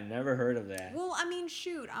 I have never heard of that." Well, I mean,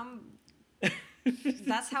 shoot.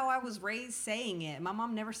 That's how I was raised saying it. My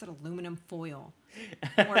mom never said aluminum foil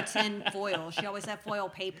or tin foil. She always said foil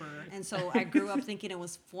paper. And so I grew up thinking it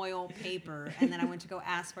was foil paper. And then I went to go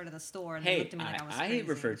ask for it at the store, and they Hey, looked at me like I was I crazy.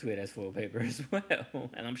 refer to it as foil paper as well,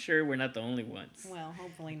 and I'm sure we're not the only ones. Well,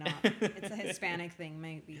 hopefully not. It's a Hispanic thing,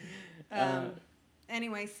 maybe.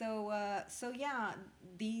 Anyway, so yeah,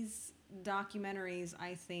 these documentaries,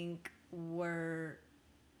 I think,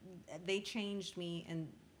 they changed me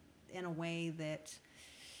in a way that,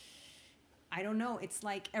 I don't know, it's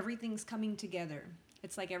like everything's coming together.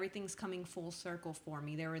 It's like everything's coming full circle for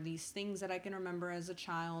me. There were these things that I can remember as a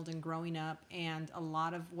child and growing up, and a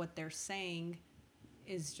lot of what they're saying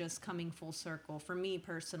is just coming full circle for me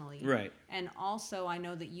personally. Right. And also, I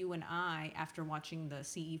know that you and I, after watching the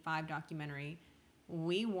CE5 documentary,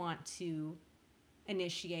 we want to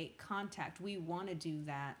initiate contact. We want to do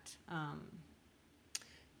that.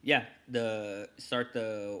 Yeah, start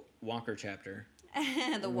the Walker chapter.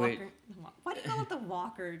 The Walker. Why do you call it the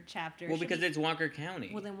Walker chapter? Well, because it's Walker County.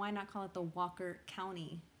 Well, then why not call it the Walker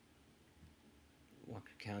County?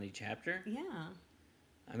 Walker County chapter? Yeah.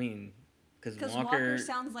 I mean, because Walker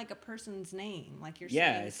sounds like a person's name. Like you're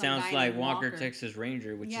yeah, saying it some sounds guy like named Walker, Texas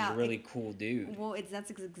Ranger, which is a really cool dude. Well, that's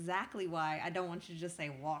exactly why I don't want you to just say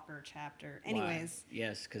Walker chapter. Anyways. Why?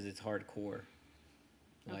 Yes, because it's hardcore.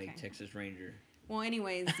 Like Okay. Texas Ranger. Well,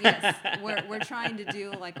 anyways, yes, we're trying to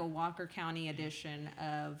do like a Walker County edition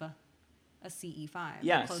of a CE5.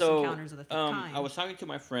 Yeah, Close so Encounters of the Fifth Kind. I was talking to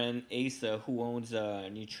my friend Asa, who owns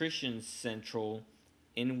Nutrition Central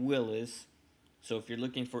in Willis. So if you're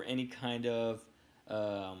looking for any kind of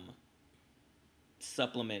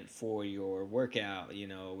supplement for your workout,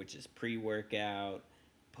 which is pre-workout,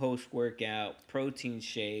 post-workout, protein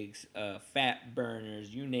shakes, fat burners,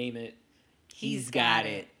 you name it, he's got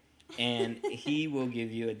it. And he will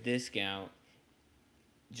give you a discount.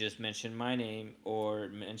 Just mention my name or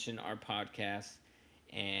mention our podcast,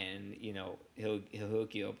 and he'll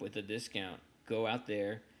hook you up with a discount. Go out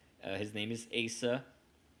there. His name is Asa,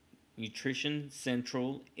 Nutrition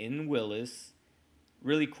Central in Willis.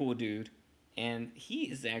 Really cool dude, and he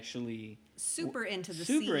is actually super into the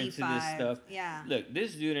super into this CE5. stuff. Yeah. Look,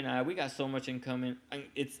 this dude and I, we got so much in common.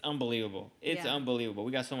 It's unbelievable. It's Yeah. unbelievable.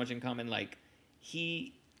 We got so much in common. Like,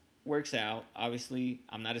 he works out. Obviously,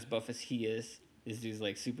 I'm not as buff as he is. This dude's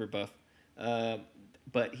like super buff.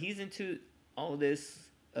 But he's into all this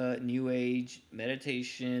new age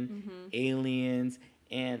meditation, aliens.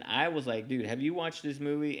 And I was like, dude, have you watched this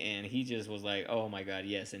movie? And he just was like, oh my God,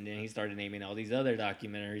 yes. And then he started naming all these other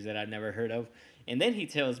documentaries that I'd never heard of. And then he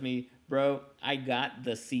tells me, bro, I got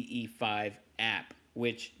the CE5 app,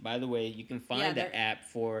 which, by the way, you can find the app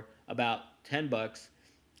for about $10.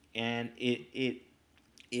 And it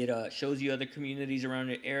shows you other communities around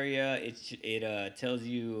your area. It tells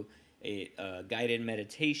you a guided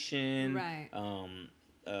meditation, Right.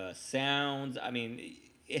 Sounds. I mean,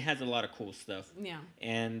 it has a lot of cool stuff. Yeah.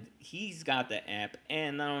 And he's got the app,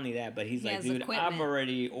 and not only that, but he's He like, has dude, equipment. I've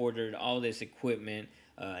already ordered all this equipment,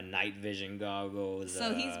 night vision goggles.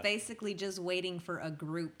 So he's basically just waiting for a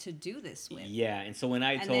group to do this with. Yeah, and so when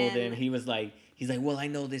I told him, he's like, well, I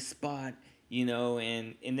know this spot, you know,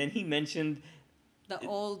 and then he mentioned the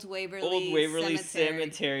Old Waverly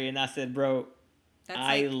Cemetery, and I said, bro,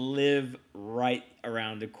 I live right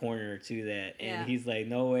around the corner to that. And he's like,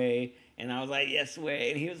 no way. And I was like, yes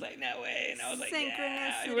way. And he was like, no way. And I was like,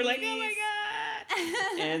 yeah. And we're like, oh my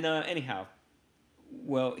God. And anyhow,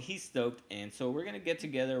 well, he's stoked. And so we're going to get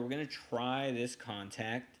together. We're going to try this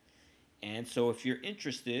contact. And so if you're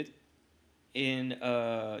interested in,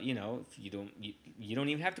 you know, if you don't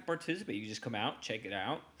even have to participate. You just come out, check it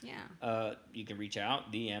out. Yeah. You can reach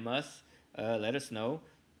out, DM us, let us know.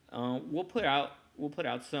 We'll put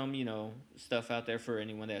out some, you know, stuff out there for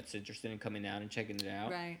anyone that's interested in coming out and checking it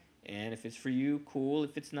out. Right. And if it's for you, cool.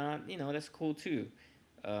 If it's not, you know, that's cool too.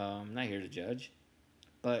 I'm not here to judge.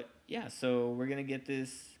 But yeah, so we're going to get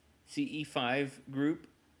this CE5 group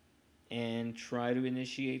and try to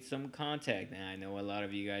initiate some contact. Now, I know a lot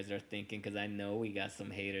of you guys are thinking, because I know we got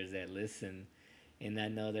some haters that listen. And I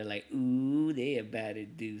know they're like, ooh, they about to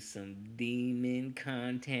do some demon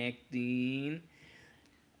contacting.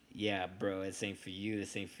 Yeah, bro, this ain't for you.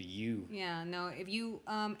 This ain't for you. Yeah, no. If you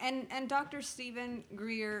and Dr. Stephen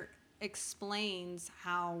Greer explains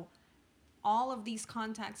how all of these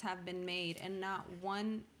contacts have been made and not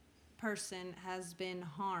one person has been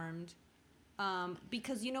harmed,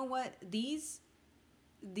 because you know what, these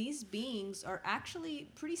beings are actually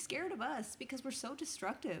pretty scared of us because we're so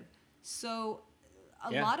destructive. So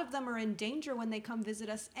a lot of them are in danger when they come visit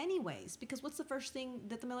us anyways, because what's the first thing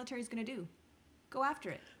that the military is going to do? Go after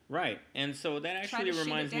it. Right. And so that actually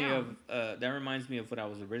reminds me of what I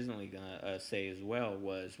was originally going to say as well,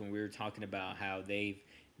 was when we were talking about how they've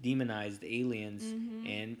demonized aliens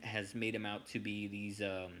and has made them out to be these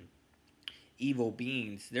evil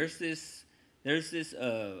beings. There's this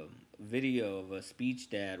video of a speech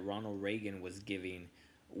that Ronald Reagan was giving,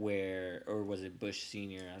 or was it Bush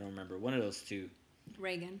Sr.? I don't remember. One of those two.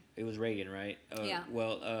 Reagan. It was Reagan, right? Yeah.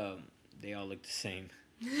 Well, they all look the same.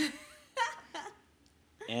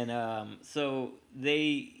 And so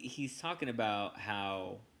he's talking about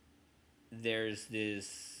how there's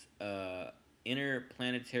this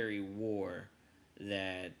interplanetary war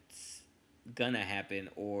that's gonna happen,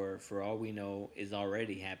 or for all we know is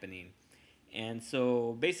already happening. And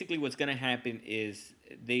so basically what's gonna happen is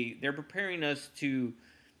they're preparing us to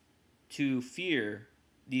fear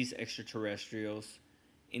these extraterrestrials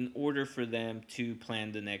in order for them to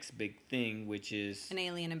plan the next big thing, which is an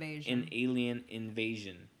alien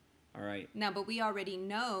invasion. All right. Now, but we already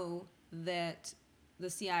know that the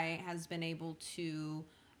CIA has been able to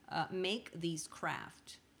make these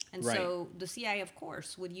craft. And so the CIA, of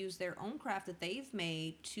course, would use their own craft that they've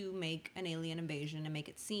made to make an alien invasion and make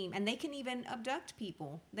it seem. And they can even abduct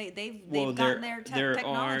people. They've gotten their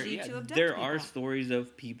technology to abduct people. There are stories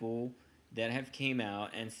of people that have came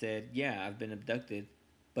out and said, yeah, I've been abducted,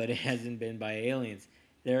 but it hasn't been by aliens.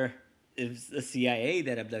 It's the CIA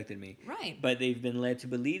that abducted me. Right. But they've been led to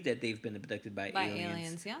believe that they've been abducted by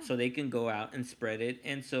aliens. Yeah. So they can go out and spread it.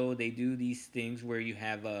 And so they do these things where you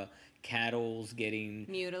have cattle's getting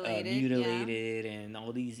mutilated and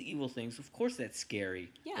all these evil things. Of course that's scary.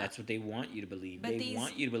 Yeah. That's what they want you to believe. They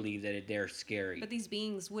want you to believe that they're scary. But these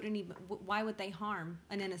beings wouldn't even... Why would they harm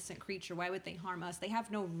an innocent creature? Why would they harm us? They have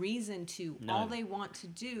no reason to. None. All they want to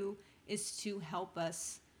do is to help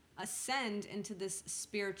us ascend into this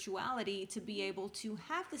spirituality, to be able to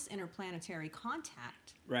have this interplanetary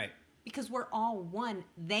contact. Right. Because we're all one.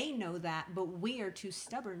 They know that, but we are too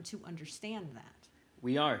stubborn to understand that.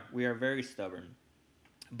 We are very stubborn.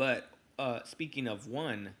 But speaking of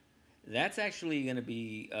one, That's actually going to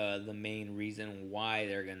be the main reason why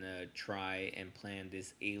they're going to try and plan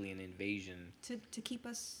this alien invasion To keep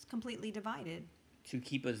us completely divided. to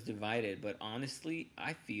keep us divided. But honestly,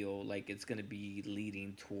 I feel like it's going to be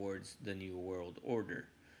leading towards the New World Order.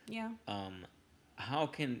 Yeah. How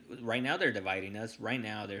can right now they're dividing us? Right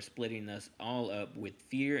now they're splitting us all up with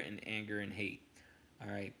fear and anger and hate.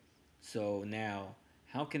 All right. So now,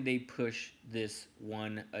 how can they push this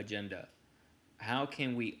one agenda? How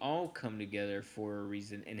can we all come together for a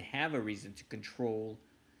reason and have a reason to control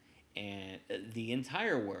and the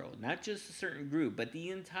entire world, not just a certain group, but the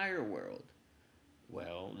entire world?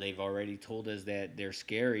 Well, they've already told us that they're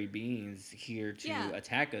scary beings here to Yeah.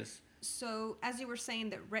 attack us. So, as you were saying,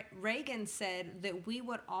 that Reagan said that we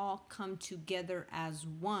would all come together as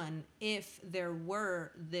one if there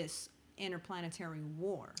were this interplanetary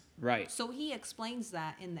war. Right. So he explains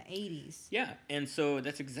that in the 80s. Yeah, and so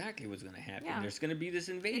that's exactly what's going to happen. Yeah. There's going to be this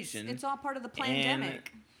invasion. It's all part of the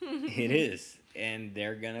pandemic. It is. And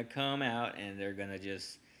they're going to come out and they're going to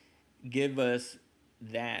just give us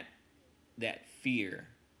that fear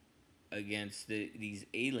against these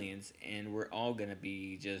aliens, and we're all going to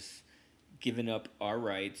be just giving up our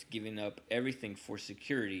rights, giving up everything for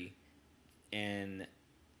security, and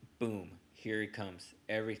boom, here it comes.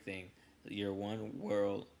 Everything. Your one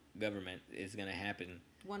world government is going to happen.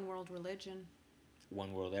 One world religion.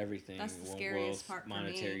 One world everything. That's the one scariest world part for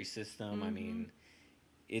monetary me. system. Mm-hmm. I mean,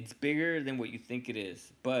 it's bigger than what you think it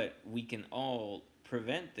is, but we can all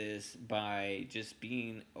prevent this by just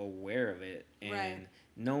being aware of it and Right.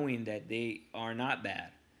 knowing that they are not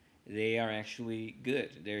bad. They are actually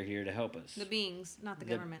good. They're here to help us. The beings, not the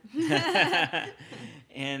government.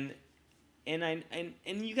 and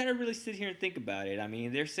you got to really sit here and think about it. I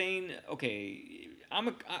mean, they're saying, okay,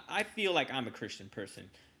 I feel like I'm a Christian person.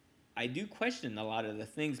 I do question a lot of the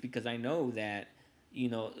things because I know that,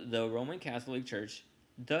 the Roman Catholic Church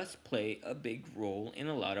does play a big role in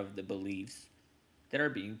a lot of the beliefs that are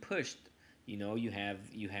being pushed. You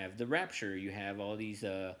have the rapture, you have all these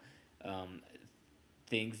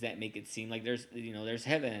things that make it seem like there's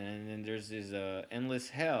heaven and then there's this endless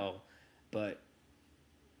hell, but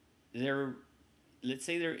let's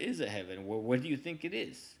say there is a heaven. What do you think it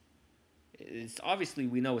is? It's obviously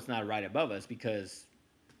we know it's not right above us because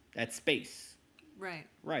that's space. Right.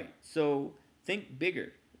 Right. So think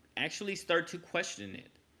bigger. Actually start to question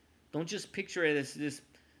it. Don't just picture it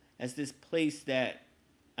as this place that,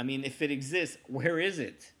 I mean, if it exists, where is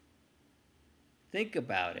it? Think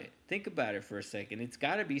about it. Think about it for a second. It's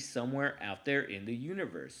got to be somewhere out there in the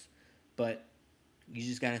universe. But you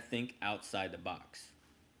just got to think outside the box.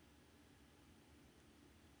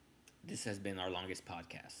 This has been our longest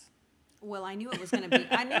podcast. Well, I knew it was going to be.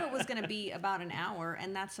 I knew it was going to be about an hour,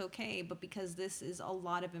 and that's okay. But because this is a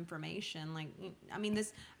lot of information,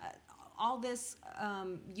 all this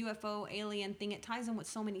UFO alien thing, it ties in with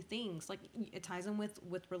so many things. Like it ties in with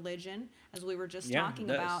religion, as we were just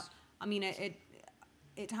talking about. I mean,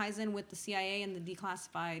 it ties in with the CIA and the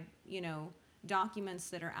declassified,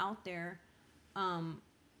 documents that are out there.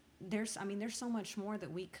 There's so much more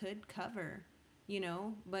that we could cover.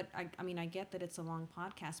 But I get that it's a long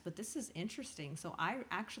podcast, but this is interesting. So I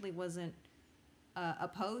actually wasn't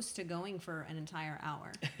opposed to going for an entire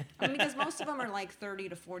hour. Because most of them are like 30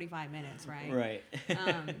 to 45 minutes, right? Right.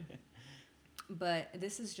 But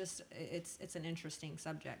this is just, it's an interesting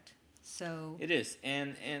subject. So it is.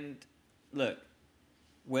 And look,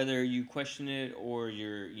 whether you question it or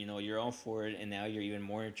you're all for it and now you're even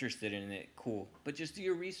more interested in it, cool. But just do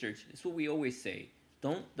your research. It's what we always say.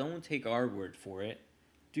 Don't take our word for it.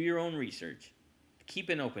 Do your own research. Keep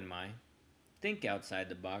an open mind. Think outside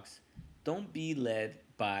the box. Don't be led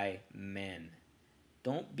by men.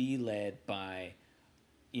 Don't be led by,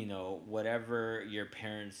 whatever your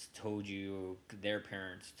parents told you, their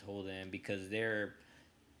parents told them, because their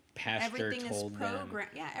pastor everything told is them.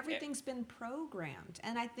 programmed. Yeah, everything's been programmed.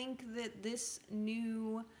 And I think that this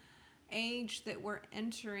new age that we're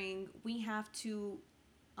entering, we have to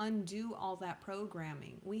undo all that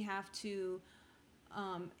programming. We have to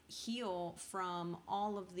heal from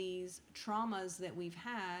all of these traumas that we've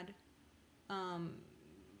had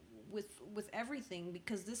with everything,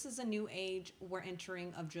 because this is a new age we're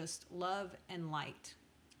entering of just love and light,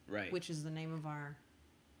 Right. which is the name of our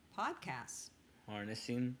podcast.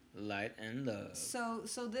 Harnessing light and love.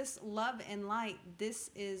 So this love and light, this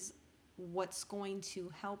is what's going to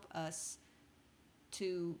help us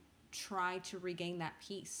to try to regain that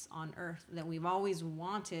peace on earth that we've always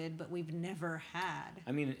wanted but we've never had.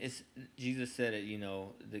 I mean, Jesus said it,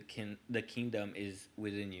 the kingdom is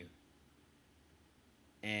within you.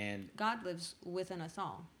 And God lives within us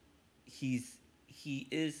all. He's he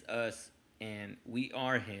is us, and we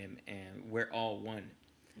are him, and we're all one.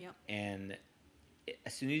 Yep. And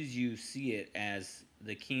as soon as you see it as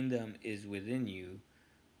the kingdom is within you,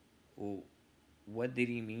 well, what did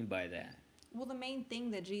he mean by that? Well, the main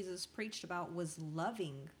thing that Jesus preached about was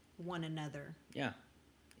loving one another. Yeah,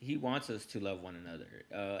 he wants us to love one another.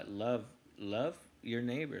 Love your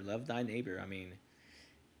neighbor. Love thy neighbor. I mean,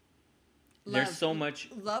 there's so much.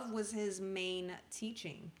 Love was his main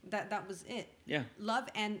teaching. That was it. Yeah. Love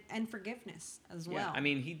and forgiveness as well. Yeah. I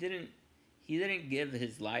mean, he didn't give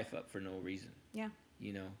his life up for no reason. Yeah.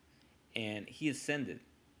 You know, and he ascended.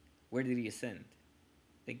 Where did he ascend?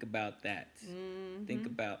 Think about that. Mm-hmm. Think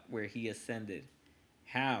about where he ascended.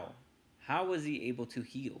 How was he able to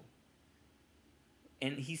heal?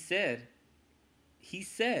 And he said,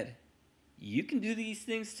 you can do these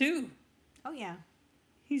things too. Oh yeah.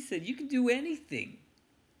 He said, you can do anything.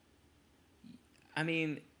 I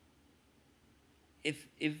mean, if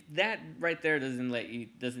that right there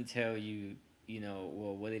doesn't tell you,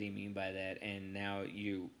 well, what did he mean by that? And now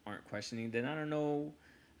you aren't questioning, then I don't know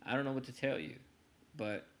what to tell you.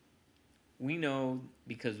 But we know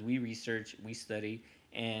because we research, we study,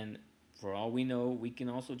 and for all we know, we can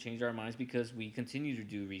also change our minds because we continue to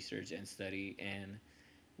do research and study, and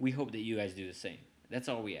we hope that you guys do the same. That's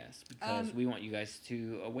all we ask, because we want you guys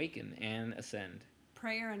to awaken and ascend.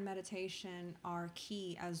 Prayer and meditation are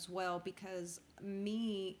key as well, because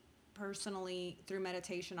me personally, through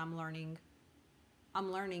meditation, I'm learning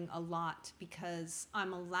a lot, because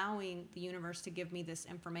I'm allowing the universe to give me this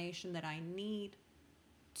information that I need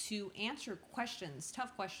to answer questions,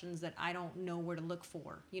 tough questions that I don't know where to look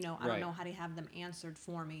for. I don't know how to have them answered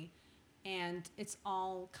for me. And it's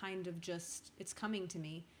all kind of just, it's coming to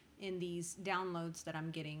me in these downloads that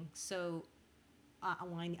I'm getting. So I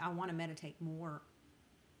want to meditate more,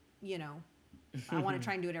 I want to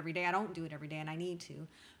try and do it every day. I don't do it every day, and I need to.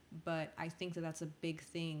 But I think that that's a big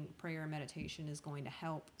thing. Prayer and meditation is going to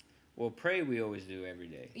help. Well, pray we always do every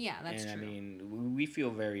day. Yeah, that's true. And I mean, we feel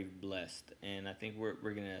very blessed, and I think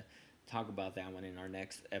we're gonna talk about that one in our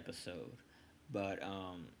next episode. But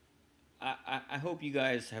I hope you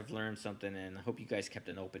guys have learned something, and I hope you guys kept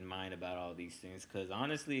an open mind about all these things, because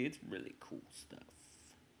honestly, it's really cool stuff.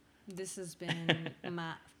 This has been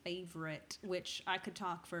my favorite, which I could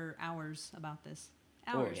talk for hours about this.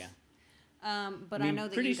 Hours. Oh yeah. But I know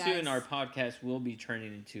that pretty you guys... soon our podcast will be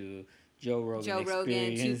turning into Joe Rogan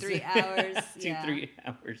 2-3 hours. 2-3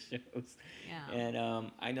 hour shows. Yeah.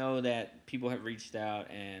 And I know that people have reached out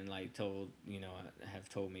and have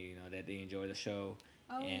told me, that they enjoy the show.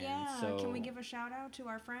 Oh, and yeah. So, can we give a shout out to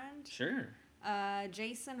our friend? Sure.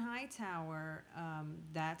 Jason Hightower.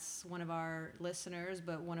 That's one of our listeners,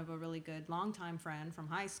 but one of a really good longtime friend from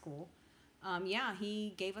high school.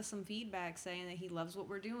 He gave us some feedback saying that he loves what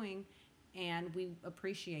we're doing, and we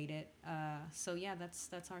appreciate it. So yeah,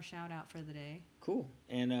 that's our shout out for the day. Cool.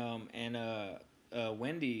 And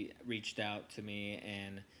Wendy reached out to me,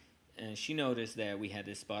 and she noticed that we had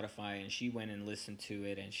this Spotify, and she went and listened to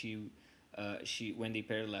it, and she Wendy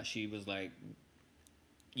Perla, she was like,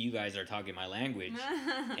 you guys are talking my language.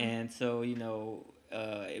 And so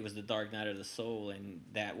it was The Dark Night of the Soul, and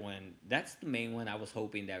that's the main one I was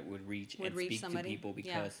hoping that would reach speak somebody. To people,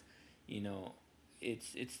 because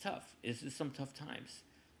it's tough. It's just some tough times.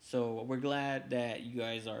 So we're glad that you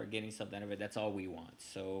guys are getting something out of it. That's all we want.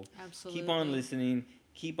 So absolutely. Keep on listening,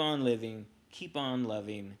 keep on living, keep on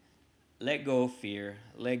loving. Let go of fear,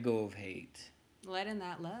 let go of hate. Let in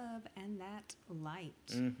that love and that light.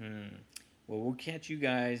 Mm-hmm. Well, we'll catch you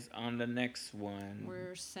guys on the next one.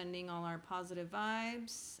 We're sending all our positive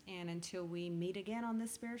vibes, and until we meet again on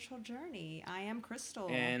this spiritual journey, I am Crystal.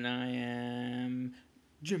 And I am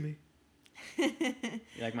Jimmy. You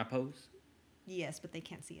like my pose? Yes, but they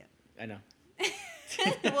can't see it. I know.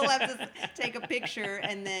 We'll have to take a picture,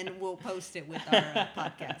 and then we'll post it with our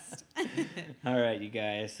podcast. All right, you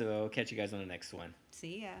guys. So I'll catch you guys on the next one.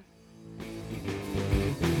 See ya.